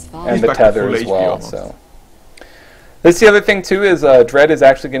and the tether as well, so. This the other thing too is Dread is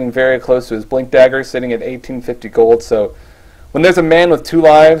actually getting very close to his Blink Dagger, sitting at 1850 gold, so when there's a man with 2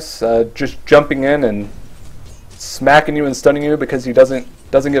 lives just jumping in and smacking you and stunning you because he doesn't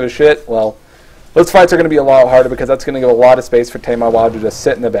give a shit, well, those fights are going to be a lot harder because that's going to give a lot of space for Wild to just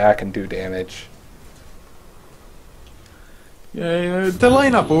sit in the back and do damage. Yeah, the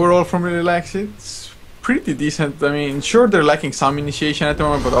lineup overall from Relax, it's pretty decent. I mean, sure, they're lacking some initiation at the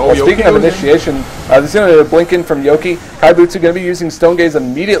moment, but well, speaking of initiation, there's going to blink in from Yoki. Kaibutsu going to be using Stone Gaze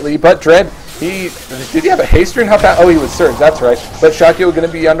immediately, but Dread, did he have a haste rune? How fast? Oh, he was Surge, that's right. But Shakyo going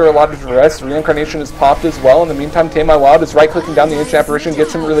to be under a lot of duress. Reincarnation is popped as well. In the meantime, Wild is right-clicking down the Ancient Apparition,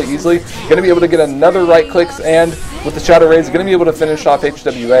 gets him really easily. Going to be able to get another right-clicks, and with the Shadow Raise, going to be able to finish off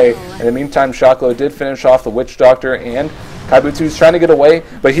HWA. In the meantime, Shaklo did finish off the Witch Doctor, and Kaibutsu's trying to get away,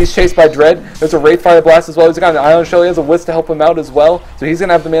 but he's chased by Dread. There's a Wraithfire Blast as well. He's got an Island Shell. He has a Wisp to help him out as well. So he's going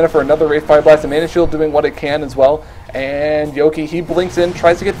to have the mana for another Wraithfire Blast. The Mana Shield doing what it can as well. And Yoki, he blinks in,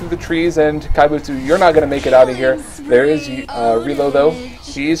 tries to get through the trees, and Kaibutsu, you're not going to make it out of here. There is Reload though.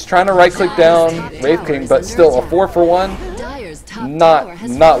 He's trying to right-click down Wraith King, but still a 4-for-1.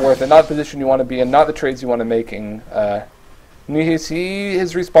 Not worth it. Not the position you want to be in. Not the trades you want to making. You see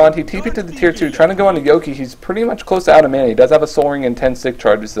his respawn. He TP'd to the tier 2, trying to go on to Yoki. He's pretty much close to out of mana. He does have a Soul Ring and 10 stick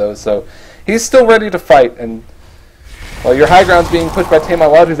charges though, so he's still ready to fight. And while your high ground's being pushed by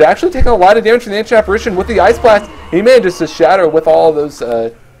Wild, who's actually taking a lot of damage from the Ancient Apparition with the Ice Blast, he manages to shatter with all those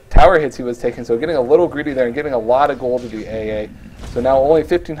tower hits he was taking. So getting a little greedy there and giving a lot of gold to the AA. So now only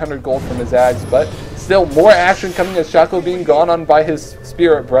 1,500 gold from his ads, but still more action coming as Shaco being gone on by his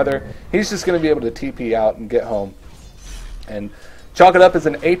spirit brother. He's just going to be able to TP out and get home. And chalk it up as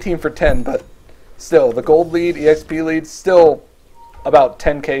an 18 for 10, but still, the gold lead, EXP lead, still about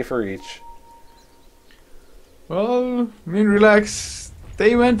 10k for each. Well, I mean, relax.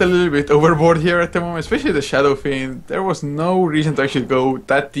 They went a little bit overboard here at the moment, especially the Shadow Fiend. There was no reason to actually go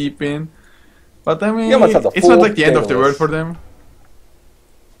that deep in. But I mean, it's not like the end of the world for them.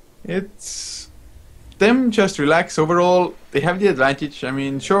 It's them just relax. Overall, they have the advantage. I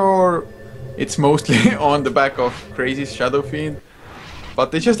mean, sure, it's mostly on the back of Crazy's Shadow Fiend,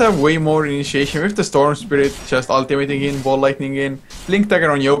 but they just have way more initiation with the Storm Spirit just ultimating in, Ball Lightning in, Blink Dagger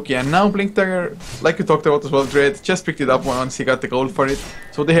on Yoki, and now Blink Dagger, like you talked about as well, Dread, just picked it up once he got the gold for it.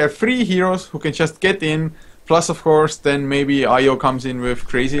 So they have 3 heroes who can just get in, plus of course then maybe Io comes in with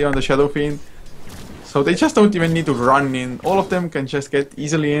Crazy on the Shadow Fiend. So they just don't even need to run in. All of them can just get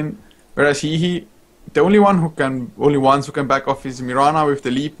easily in. Whereas Hehe, the only ones who can back off is Mirana with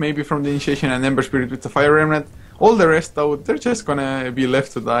the leap maybe from the initiation and Ember Spirit with the Fire Remnant. All the rest though, they're just gonna be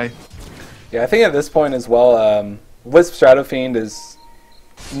left to die. Yeah, I think at this point as well, Wisp Shadow Fiend is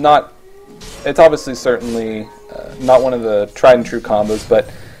not, it's obviously certainly not one of the tried and true combos, but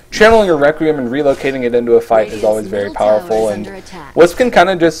channeling a Requiem and relocating it into a fight is always very powerful, and Wisp can kind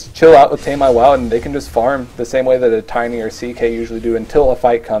of just chill out with Tame My Wow and they can just farm the same way that a Tiny or CK usually do until a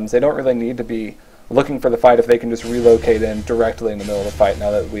fight comes. They don't really need to be looking for the fight if they can just relocate in directly in the middle of the fight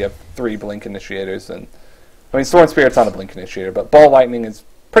now that we have 3 Blink Initiators. And I mean, Storm Spirit's not a Blink Initiator, but Ball Lightning is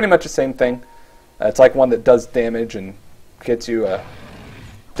pretty much the same thing. It's like one that does damage and gets you a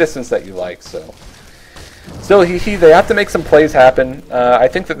distance that you like, so... Still, Hehe, they have to make some plays happen. I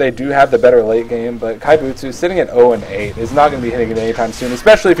think that they do have the better late game, but Kaibutsu, sitting at 0-8, is not going to be hitting it anytime soon,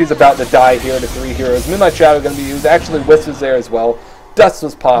 especially if he's about to die here to 3 heroes. Moonlight Shadow going to be used. Actually, Wisp is there as well. Dust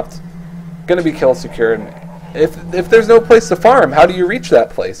was popped. Going to be kill secured. If there's no place to farm, how do you reach that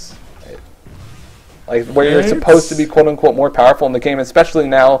place? Like, where you're supposed to be quote-unquote more powerful in the game, especially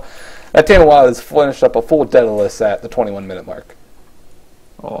now that Tame My Wow has finished up a full Daedalus at the 21-minute mark.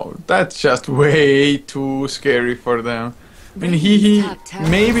 Oh, that's just way too scary for them. I mean, Hehe,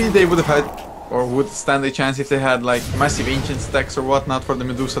 maybe they would have had, or would stand a chance if they had like massive ancient stacks or whatnot for the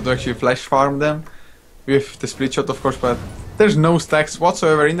Medusa to actually flash farm them. With the split shot, of course, but there's no stacks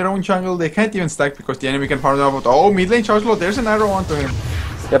whatsoever in their own jungle. They can't even stack because the enemy can farm them out. Oh, mid lane charge low, there's an arrow onto him.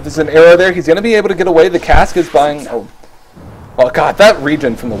 Yep, there's an arrow there. He's going to be able to get away. The cask is buying... Oh, God, that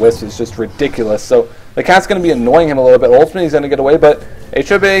regen from the Wisp is just ridiculous. So the cask's going to be annoying him a little bit. Ultimately, he's going to get away, but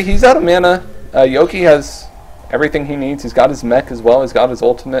HOB, he's out of mana. Yoki has everything he needs. He's got his mech as well. He's got his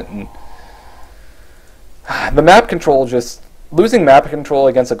ultimate. And the map control just... Losing map control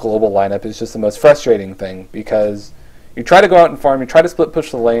against a global lineup is just the most frustrating thing, because you try to go out and farm, you try to split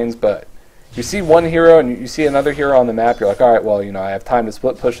push the lanes, but you see one hero and you see another hero on the map, you're like, alright, well, you know, I have time to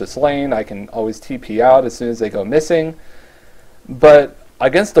split push this lane, I can always TP out as soon as they go missing. But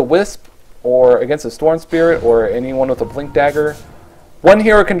against a Wisp, or against a Storm Spirit, or anyone with a Blink Dagger, one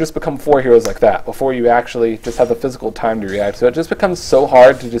hero can just become 4 heroes like that before you actually just have the physical time to react. So it just becomes so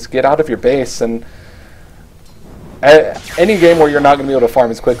hard to just get out of your base, and any game where you're not going to be able to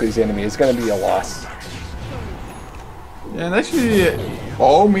farm as quickly as the enemy is going to be a loss. Yeah, and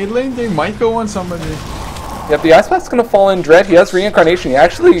actually, mid lane, they might go on somebody. Yep, the Ice Path's going to fall in. Dread, he has Reincarnation. He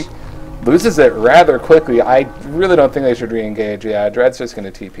actually loses it rather quickly. I really don't think they should re-engage. Yeah, Dread's just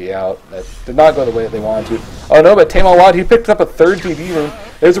going to TP out. That did not go the way that they wanted to. Oh no, but Tame My Wow, he picked up a 3rd DD room.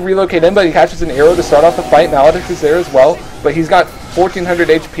 There's a relocate in, but he catches an arrow to start off the fight. Maledicts is there as well, but he's got 1400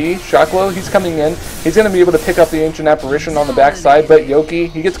 HP. Shocklow, he's coming in. He's going to be able to pick up the Ancient Apparition on the backside, but Yoki,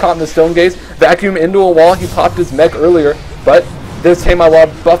 he gets caught in the Stone Gaze. Vacuum into a wall. He popped his mech earlier, but this Tame My Wow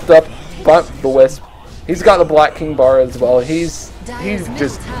buffed up the Wisp. He's got the Black King bar as well. He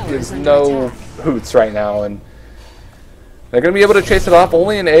just gives no hoots right now, and they're going to be able to chase it off.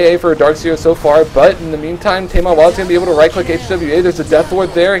 Only an AA for a Darkseer so far, but in the meantime, Tame My Wow's going to be able to right-click HWA. There's a Death Lord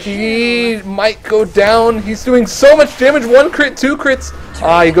there. He might go down. He's doing so much damage. 1 crit, 2 crits.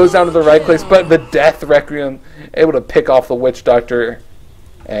 He goes down to the right place, but the Death Requiem able to pick off the Witch Doctor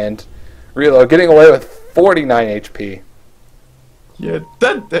and reload, getting away with 49 HP. Yeah,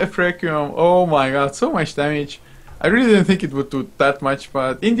 that Death Requiem, oh my god, so much damage. I really didn't think it would do that much,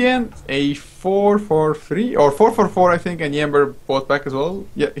 but in the end, a 4-4-3, or 4-4-4 I think, and Yember bought back as well.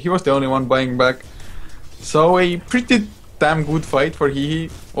 Yeah, he was the only one buying back. So a pretty damn good fight for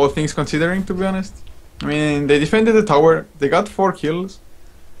Hehe, all things considering, to be honest. I mean, they defended the tower, they got 4 kills.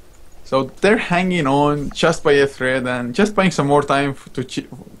 So they're hanging on just by a thread, and just buying some more time to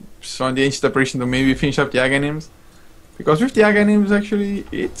on the Ancient Apparition to maybe finish up the Aghanims. Because with the Aghanims, actually,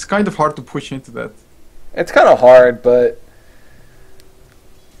 it's kind of hard to push into that. It's kind of hard, but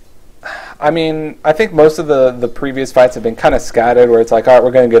I mean, I think most of the previous fights have been kind of scattered, where it's like, all right,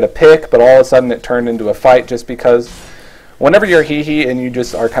 we're going to get a pick, but all of a sudden it turned into a fight just because whenever you're Hehe and you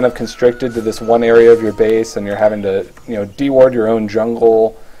just are kind of constricted to this one area of your base and you're having to, you know, deward your own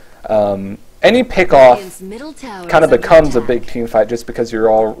jungle, any pick-off kind of becomes a big team fight just because you're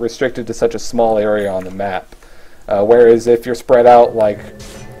all restricted to such a small area on the map. Whereas if you're spread out like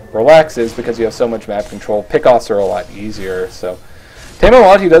Relax is, because you have so much map control, pick-offs are a lot easier. So Tame My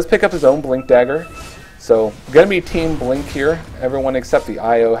Wild, he does pick up his own Blink Dagger. So going to be Team Blink here. Everyone except the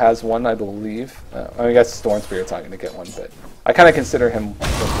IO has one, I believe. I guess Storm Spirit's not going to get one, but I kind of consider him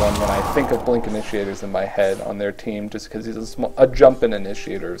as one when I think of Blink Initiators in my head on their team, just because he's a jump-in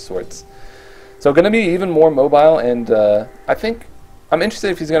initiator of sorts. So going to be even more mobile, and I think I'm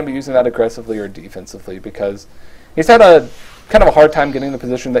interested if he's going to be using that aggressively or defensively, because he's had a kind of a hard time getting the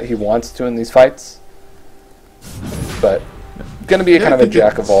position that he wants to in these fights. But going to be a kind of a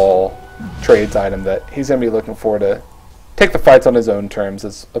jack-of-all trades item that he's going to be looking for to take the fights on his own terms,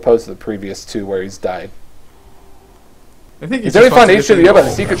 as opposed to the previous two where he's died. I think he's already found HWO by the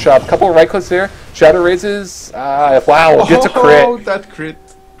secret shop. Couple of right clicks there. Shadow raises. Wow, gets a crit. Oh, that crit.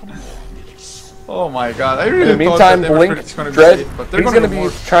 Oh my god, I really in the meantime, Blink, Dread, he's going to be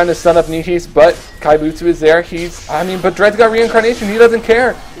trying to stun up Nihis, but Kaibutsu is there. But Dread's got reincarnation, he doesn't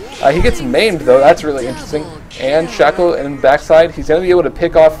care. He gets maimed though, that's really interesting. And Shaco in backside, he's going to be able to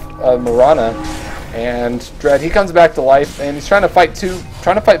pick off Mirana. And Dread, he comes back to life, and he's trying to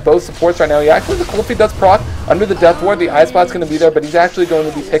fight both supports right now. He actually, the Cold Feet does proc under the Death Ward. The Eye Spot's going to be there, but he's actually going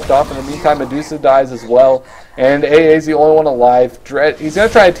to be picked off. In the meantime, Medusa dies as well, and AA is the only one alive. Dread, he's going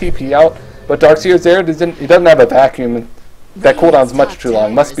to try a TP out, but Darkseer's there. He doesn't have a vacuum. That cooldown's much too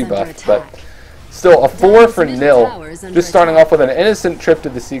long. Must be buffed, but still a 4 for nil. Just starting off with an innocent trip to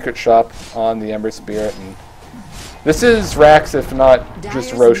the secret shop on the Ember Spirit. And this is Rax, if not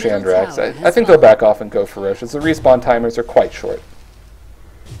just Roche and Rax. I think they'll back off and go for Roche, as the respawn timers are quite short.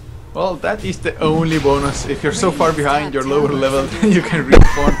 Well, that is the only bonus. If you're so far behind your lower level, you can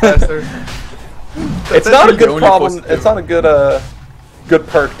respawn faster. It's not a good problem. It's not a good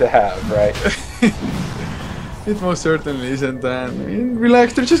perk to have, right? It most certainly isn't. And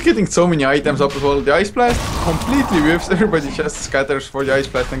Relax, they're just getting so many items up as well. The Ice Blast completely whiffs. Everybody just scatters for the Ice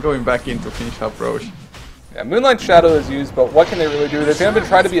Blast and going back in to finish up Roche. Yeah, Moonlight Shadow is used, but what can they really do? They're going to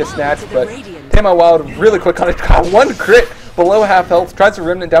try to be a snatch, but Tame My Wild really quick on it. Got one crit below half health. Tries to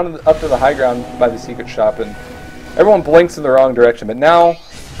Remnant down up to the high ground by the secret shop, and everyone blinks in the wrong direction. But now,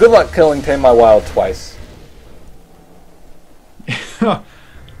 good luck killing Tame My Wild twice.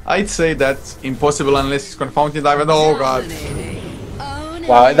 I'd say that's impossible unless he's gonna fountain dive, and oh god.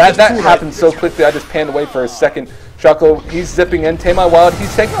 Wow, that happened so quickly. I just panned away for a second. Shaco, he's zipping in. Tame My Wild,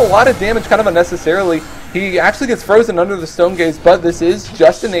 he's taking a lot of damage kind of unnecessarily. He actually gets frozen under the Stone Gaze, but this is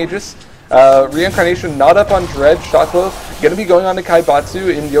just an Aegis. Reincarnation not up on Dread. Shaco going to be going on to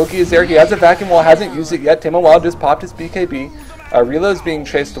Kaibatsu, and Yoki is there. He has a vacuum wall, hasn't used it yet. Tame My Wild just popped his BKB. Reload's being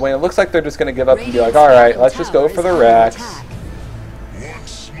chased away, and it looks like they're just going to give up and be like, alright, let's just go for the Rax.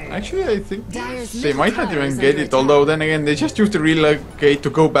 Actually, I think they might not even get it, although then again, they just use the relocate to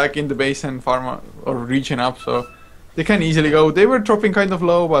go back in the base and farm or region up, so they can easily go. They were dropping kind of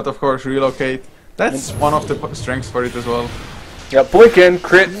low, but of course, relocate. That's one of the strengths for it as well. Yeah, blink in,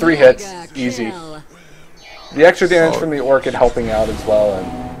 crit, 3 hits, easy. The extra damage from the Orchid helping out as well,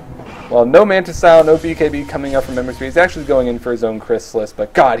 and well, no Mantis Style, no BKB coming up from Ember Spirit. He's actually going in for his own Chrysalis,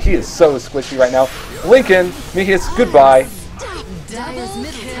 but God, he is so squishy right now. Blink in, Mihius, goodbye.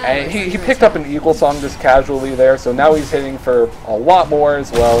 And he picked up an Eagle Song just casually there, so now he's hitting for a lot more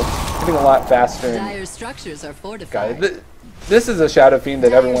as well, hitting a lot faster. God, this is a Shadow Fiend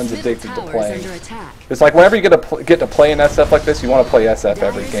that everyone's addicted to playing. It's like whenever you get to play an SF like this, you want to play SF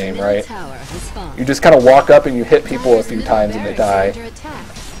every game, right? You just kind of walk up and you hit people a few times and they die.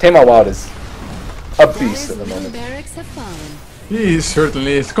 Tame My Wild is a beast at the moment. He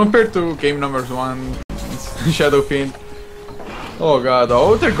certainly is, compared to game number 1, Shadow Fiend. Oh god,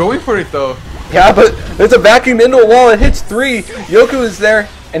 oh, they're going for it though. Yeah, but there's a vacuum into a wall, it hits 3. Yoku is there,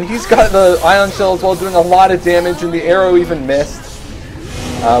 and he's got the Ion Shell as well, doing a lot of damage, and the arrow even missed.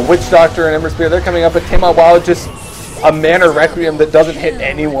 Witch Doctor and Ember Spear, they're coming up, but Tame My Wild, just a Mana Requiem that doesn't hit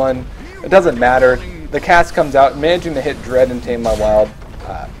anyone. It doesn't matter. The cast comes out, managing to hit Dread and Tame My Wild.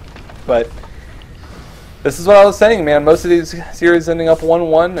 But this is what I was saying, man. Most of these series ending up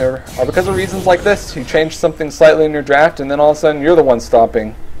 1-1 are because of reasons like this. You change something slightly in your draft, and then all of a sudden you're the one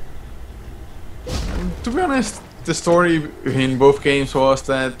stomping. To be honest, the story in both games was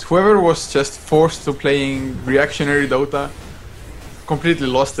that whoever was just forced to playing reactionary Dota completely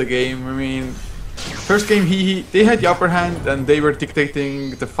lost the game. I mean, first game they had the upper hand and they were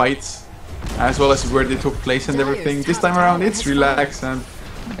dictating the fights as well as where they took place and everything. This time around it's Relax and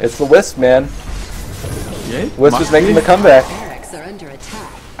it's the Wisp, man. Yeah, Wisp is making the comeback. Barracks are under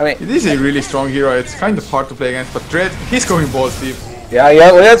attack. I mean, it is a really strong hero. It's kind of hard to play against, but Dread, he's going balls deep.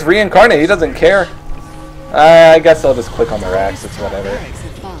 yeah, well, that's Reincarnate. He doesn't care. I guess I'll just click on the racks. It's whatever. Barracks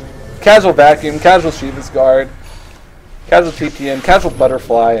have fallen. Casual Vacuum, casual Shiva's Guard, casual TPN, casual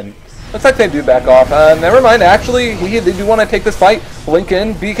Butterfly, and looks like they do back off. Never mind, actually, they do want to take this fight. Blink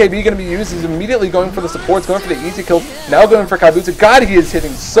in, BKB going to be used. He's immediately going for the supports, going for the easy kills, now going for Kaibutsu. God, he is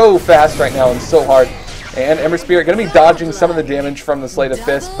hitting so fast right now and so hard. And Ember Spirit going to be dodging some of the damage from the Slate of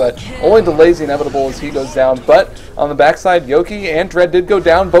Fist, but only delays the inevitable as he goes down. But on the backside, Yoki and Dread did go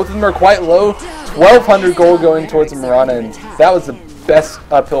down. Both of them are quite low. 1,200 gold going towards Mirana, and that was the best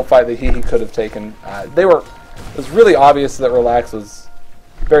uphill fight that he could have taken. It was really obvious that Relax was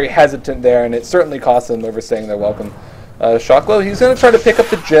very hesitant there, and it certainly cost them overstaying their welcome. Shocklow, he's going to try to pick up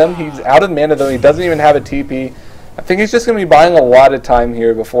the gem. He's out of mana, though. He doesn't even have a TP. I think he's just going to be buying a lot of time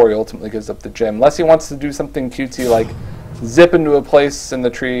here before he ultimately gives up the gem, unless he wants to do something cutesy like zip into a place in the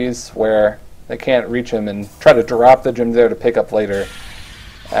trees where they can't reach him and try to drop the gem there to pick up later.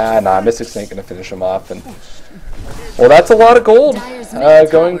 Nah, Mystic Snake going to finish him off. And well, that's a lot of gold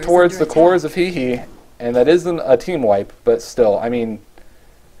going towards the cores of Hehe, and that isn't a team wipe, but still, I mean,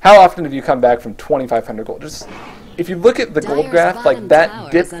 how often have you come back from 2,500 gold? Just, if you look at the gold graph, like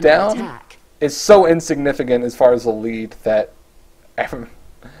that dip down is so insignificant as far as the lead that that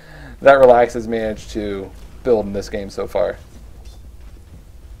Relax has managed to build in this game so far.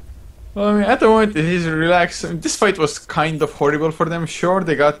 Well, I mean, at the moment it is Relax. I mean, this fight was kind of horrible for them. Sure,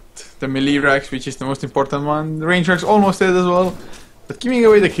 they got the melee racks, which is the most important one. The range racks almost did as well. But giving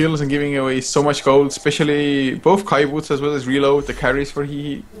away the kills and giving away so much gold, especially both Kaibutsu as well as Reload, the carries for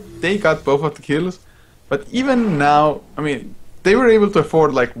Hehe, they got both of the kills. But even now, I mean, they were able to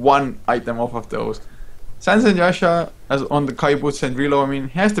afford like one item off of those. Sans and Yasha, as on the Kaibutsu and Reload, I mean,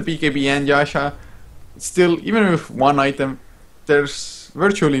 he has the BKB and Yasha. Still, even with one item, there's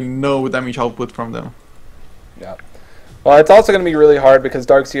virtually no damage output from them. Yeah. Well, it's also going to be really hard because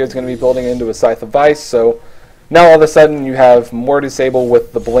Darkseer is going to be building into a Scythe of Vice, so now all of a sudden you have more disable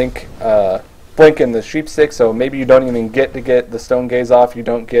with the blink and the sheep stick, so maybe you don't even get to get the stone gaze off, you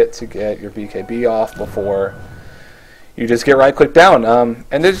don't get to get your BKB off before you just get right click down.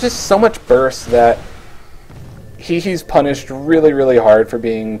 And there's just so much burst that he's punished really, really hard for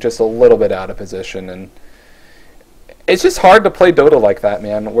being just a little bit out of position, and it's just hard to play Dota like that,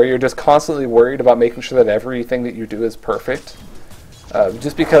 man, where you're just constantly worried about making sure that everything that you do is perfect.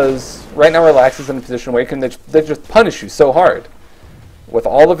 Just because right now Relax is in a position where they just punish you so hard with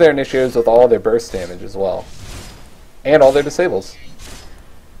all of their initiatives, with all of their burst damage as well, and all their disables.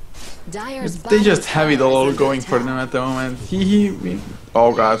 They just have it all going for them at the moment.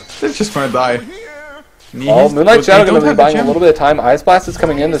 Oh god, they're just gonna die. Oh, Moonlight Shadow going to be buying a little bit of time. Ice Blast is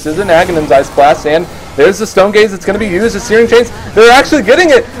coming in. This is an Aghanim's Ice Blast, and there's the Stone Gaze that's going to be used. The Searing Chains, they're actually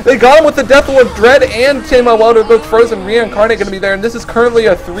getting it. They got him with the Death Ward. Dread and Tama Welder, both frozen. Reincarnate going to be there, and this is currently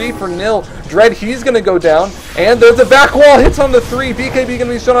a 3-0. Dread, he's going to go down, and there's a back wall. Hits on the 3. BKB going to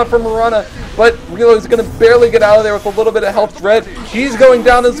be shown off from Mirana, but Relo is going to barely get out of there with a little bit of health. Dread, he's going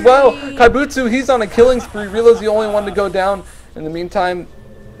down as well. Kaibutsu, he's on a killing spree. Relo's the only one to go down. In the meantime,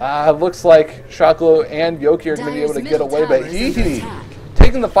 looks like Shocklow and Yoki are going to be able to get away, but Hehe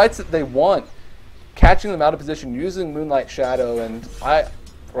taking the fights that they want, catching them out of position, using Moonlight Shadow, and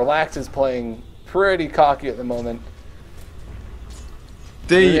Relax is playing pretty cocky at the moment.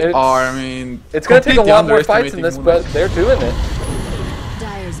 I mean, it's going to take a lot more fights in this, but they're doing it.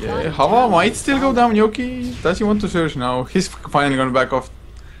 Yeah, Hava might still go down. Yoki, does he want to search? No, he's finally going to back off.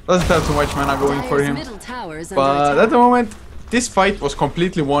 Doesn't have too much mana going for him, but at the moment this fight was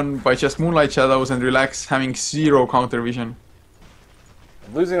completely won by just Moonlight Shadows and Relax having 0 counter vision.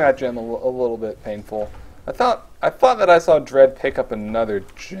 Losing that gem a little bit painful. I thought that I saw Dread pick up another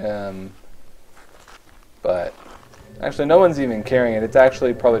gem, but actually no one's even carrying it. It's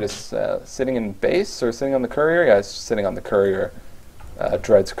actually probably just sitting in base or sitting on the courier. Yeah, it's just sitting on the courier.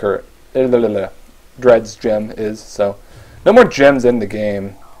 Dread's gem is, so no more gems in the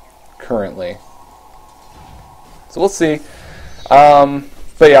game currently. So we'll see.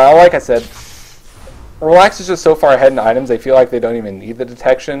 But yeah, like I said, Relax is just so far ahead in items, they feel like they don't even need the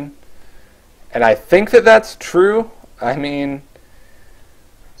detection. And I think that that's true. I mean,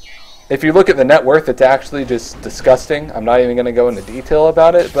 if you look at the net worth, it's actually just disgusting. I'm not even going to go into detail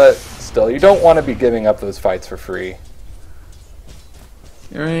about it, but still, you don't want to be giving up those fights for free.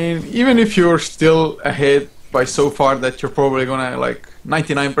 I mean, even if you're still ahead by so far that you're probably gonna like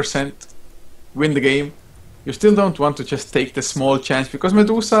 99% win the game, you still don't want to just take the small chance, because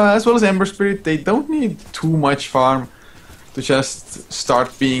Medusa as well as Ember Spirit, they don't need too much farm to just start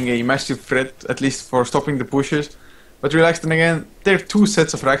being a massive threat, at least for stopping the pushes. But Relax, then again, they're 2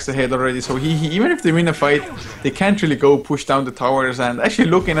 sets of racks ahead already, so even if they win a fight, they can't really go push down the towers. And actually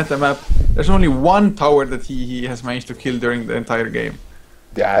looking at the map, there's only 1 tower that he has managed to kill during the entire game.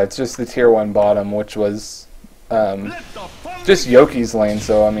 Yeah, it's just the tier 1 bottom, which was just Yoki's lane,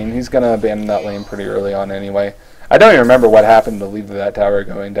 so I mean, he's going to abandon that lane pretty early on anyway. I don't even remember what happened to lead to that tower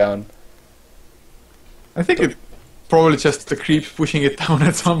going down. I think it probably just the creeps pushing it down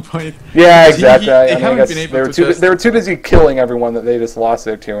at some point. Yeah, exactly. I guess they were too busy killing everyone that they just lost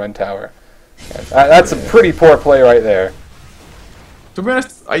their tier 1 tower. Yeah, that's a pretty poor play right there. To be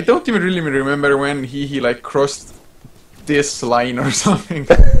honest, I don't even really remember when he like crossed this line or something.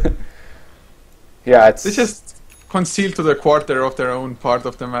 Yeah, it's... They just concealed to the quarter of their own part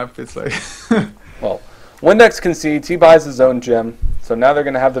of the map. It's like... Well, Windex concedes, he buys his own gem, so now they're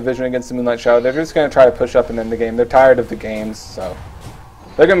going to have the vision against the Moonlight Shadow. They're just going to try to push up and end the game. They're tired of the games, so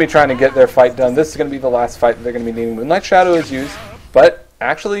they're going to be trying to get their fight done. This is going to be the last fight that they're going to be needing. Moonlight Shadow is used, but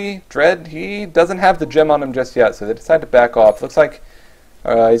actually, Dread, he doesn't have the gem on him just yet, so they decide to back off. Looks like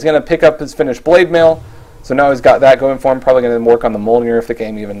he's going to pick up his finished Blade Mail, so now he's got that going for him. Probably going to work on the Mjolnir if the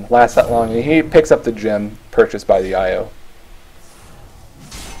game even lasts that long. And he picks up the gem purchased by the IO.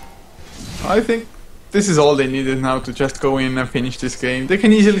 I think this is all they needed now to just go in and finish this game. They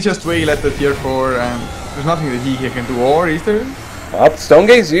can easily just wail at the tier 4, and there's nothing that he can do, or is there? Well, Stone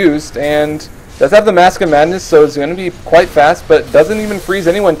Gaze used, and does have the Mask of Madness, so it's going to be quite fast, but doesn't even freeze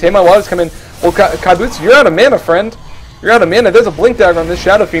anyone. Tame Wild is coming. Well, Kabutsu, you're out of mana, friend. You're out of mana. There's a Blink Dagger on this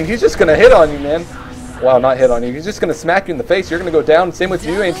Shadow Fiend. He's just going to hit on you, man. Wow, not hit on you. He's just going to smack you in the face. You're going to go down. Same with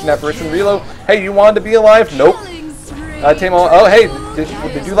you, Ancient Apparition. Relo, hey, you wanted to be alive? Nope. Tame oh, hey,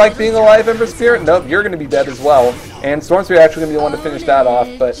 did you like being alive, Ember Spirit? Nope, you're going to be dead as well. And Storm Spirit actually going to be the one to finish that off.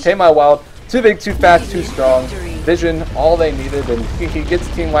 But Tame Wild, too big, too fast, too strong. Vision, all they needed. And he gets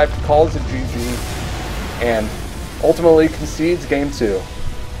team wiped, calls it GG, and ultimately concedes game 2.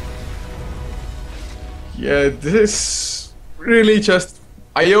 Yeah, this really just...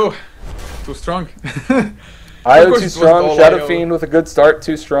 IO, too strong. IO too strong, Shadow Fiend with a good start,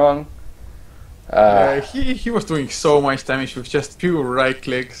 too strong. He was doing so much damage with just pure right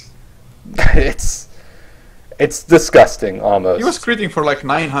clicks. It's disgusting, almost. He was critting for like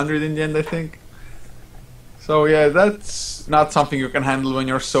 900 in the end, I think. So yeah, that's not something you can handle when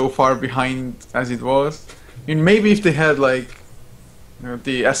you're so far behind as it was. I mean, maybe if they had like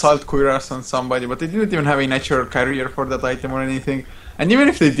the Assault Cuirass on somebody, but they didn't even have a natural carrier for that item or anything. And even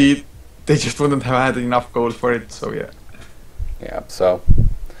if they did, they just wouldn't have had enough gold for it, so yeah. Yeah, so...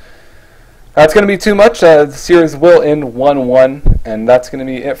 That's going to be too much. The series will end 1-1, and that's going to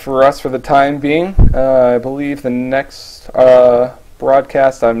be it for us for the time being. I believe the next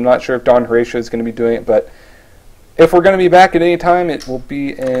broadcast, I'm not sure if Don Horatio is going to be doing it, but if we're going to be back at any time, it will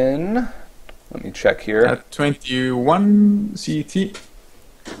be in... Let me check here. At 21 CET. Yeah,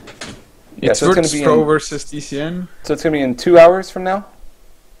 It's so it's Pro versus TCN. So it's going to be in 2 hours from now?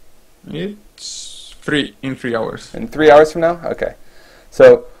 It's in 3 hours. In 3 hours from now? Okay.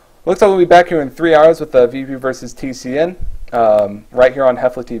 So... Looks like we'll be back here in 3 hours with VP versus TCN, right here on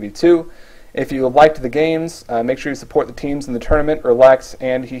Heflatv 2. If you liked the games, make sure you support the teams in the tournament, Relax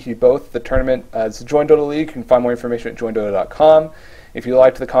and Hehe both. The tournament is joinDOTA League. You can find more information at joinDOTA.com. If you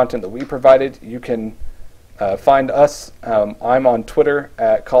liked the content that we provided, you can find us. I'm on Twitter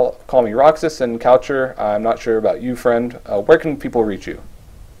at call me Roxas, and Coucher, I'm not sure about you, friend. Where can people reach you?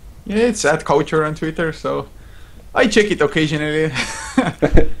 Yeah, it's at Coucher on Twitter, so... I check it occasionally.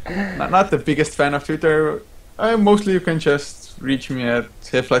 not the biggest fan of Twitter. Mostly you can just reach me at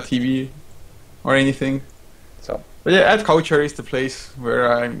Heflatv or anything. So, but yeah, at Coucher is the place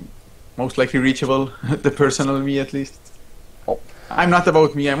where I'm most likely reachable. The personal me, at least. Oh. I'm not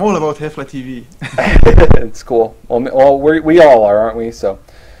about me. I'm all about Heflatv. It's cool. Well, we all are, aren't we? So,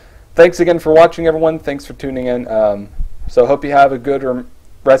 thanks again for watching, everyone. Thanks for tuning in. So, hope you have a good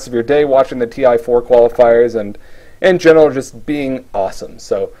rest of your day watching the TI4 qualifiers, and in general just being awesome.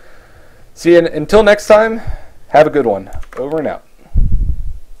 So see you until next time, have a good one. Over and out.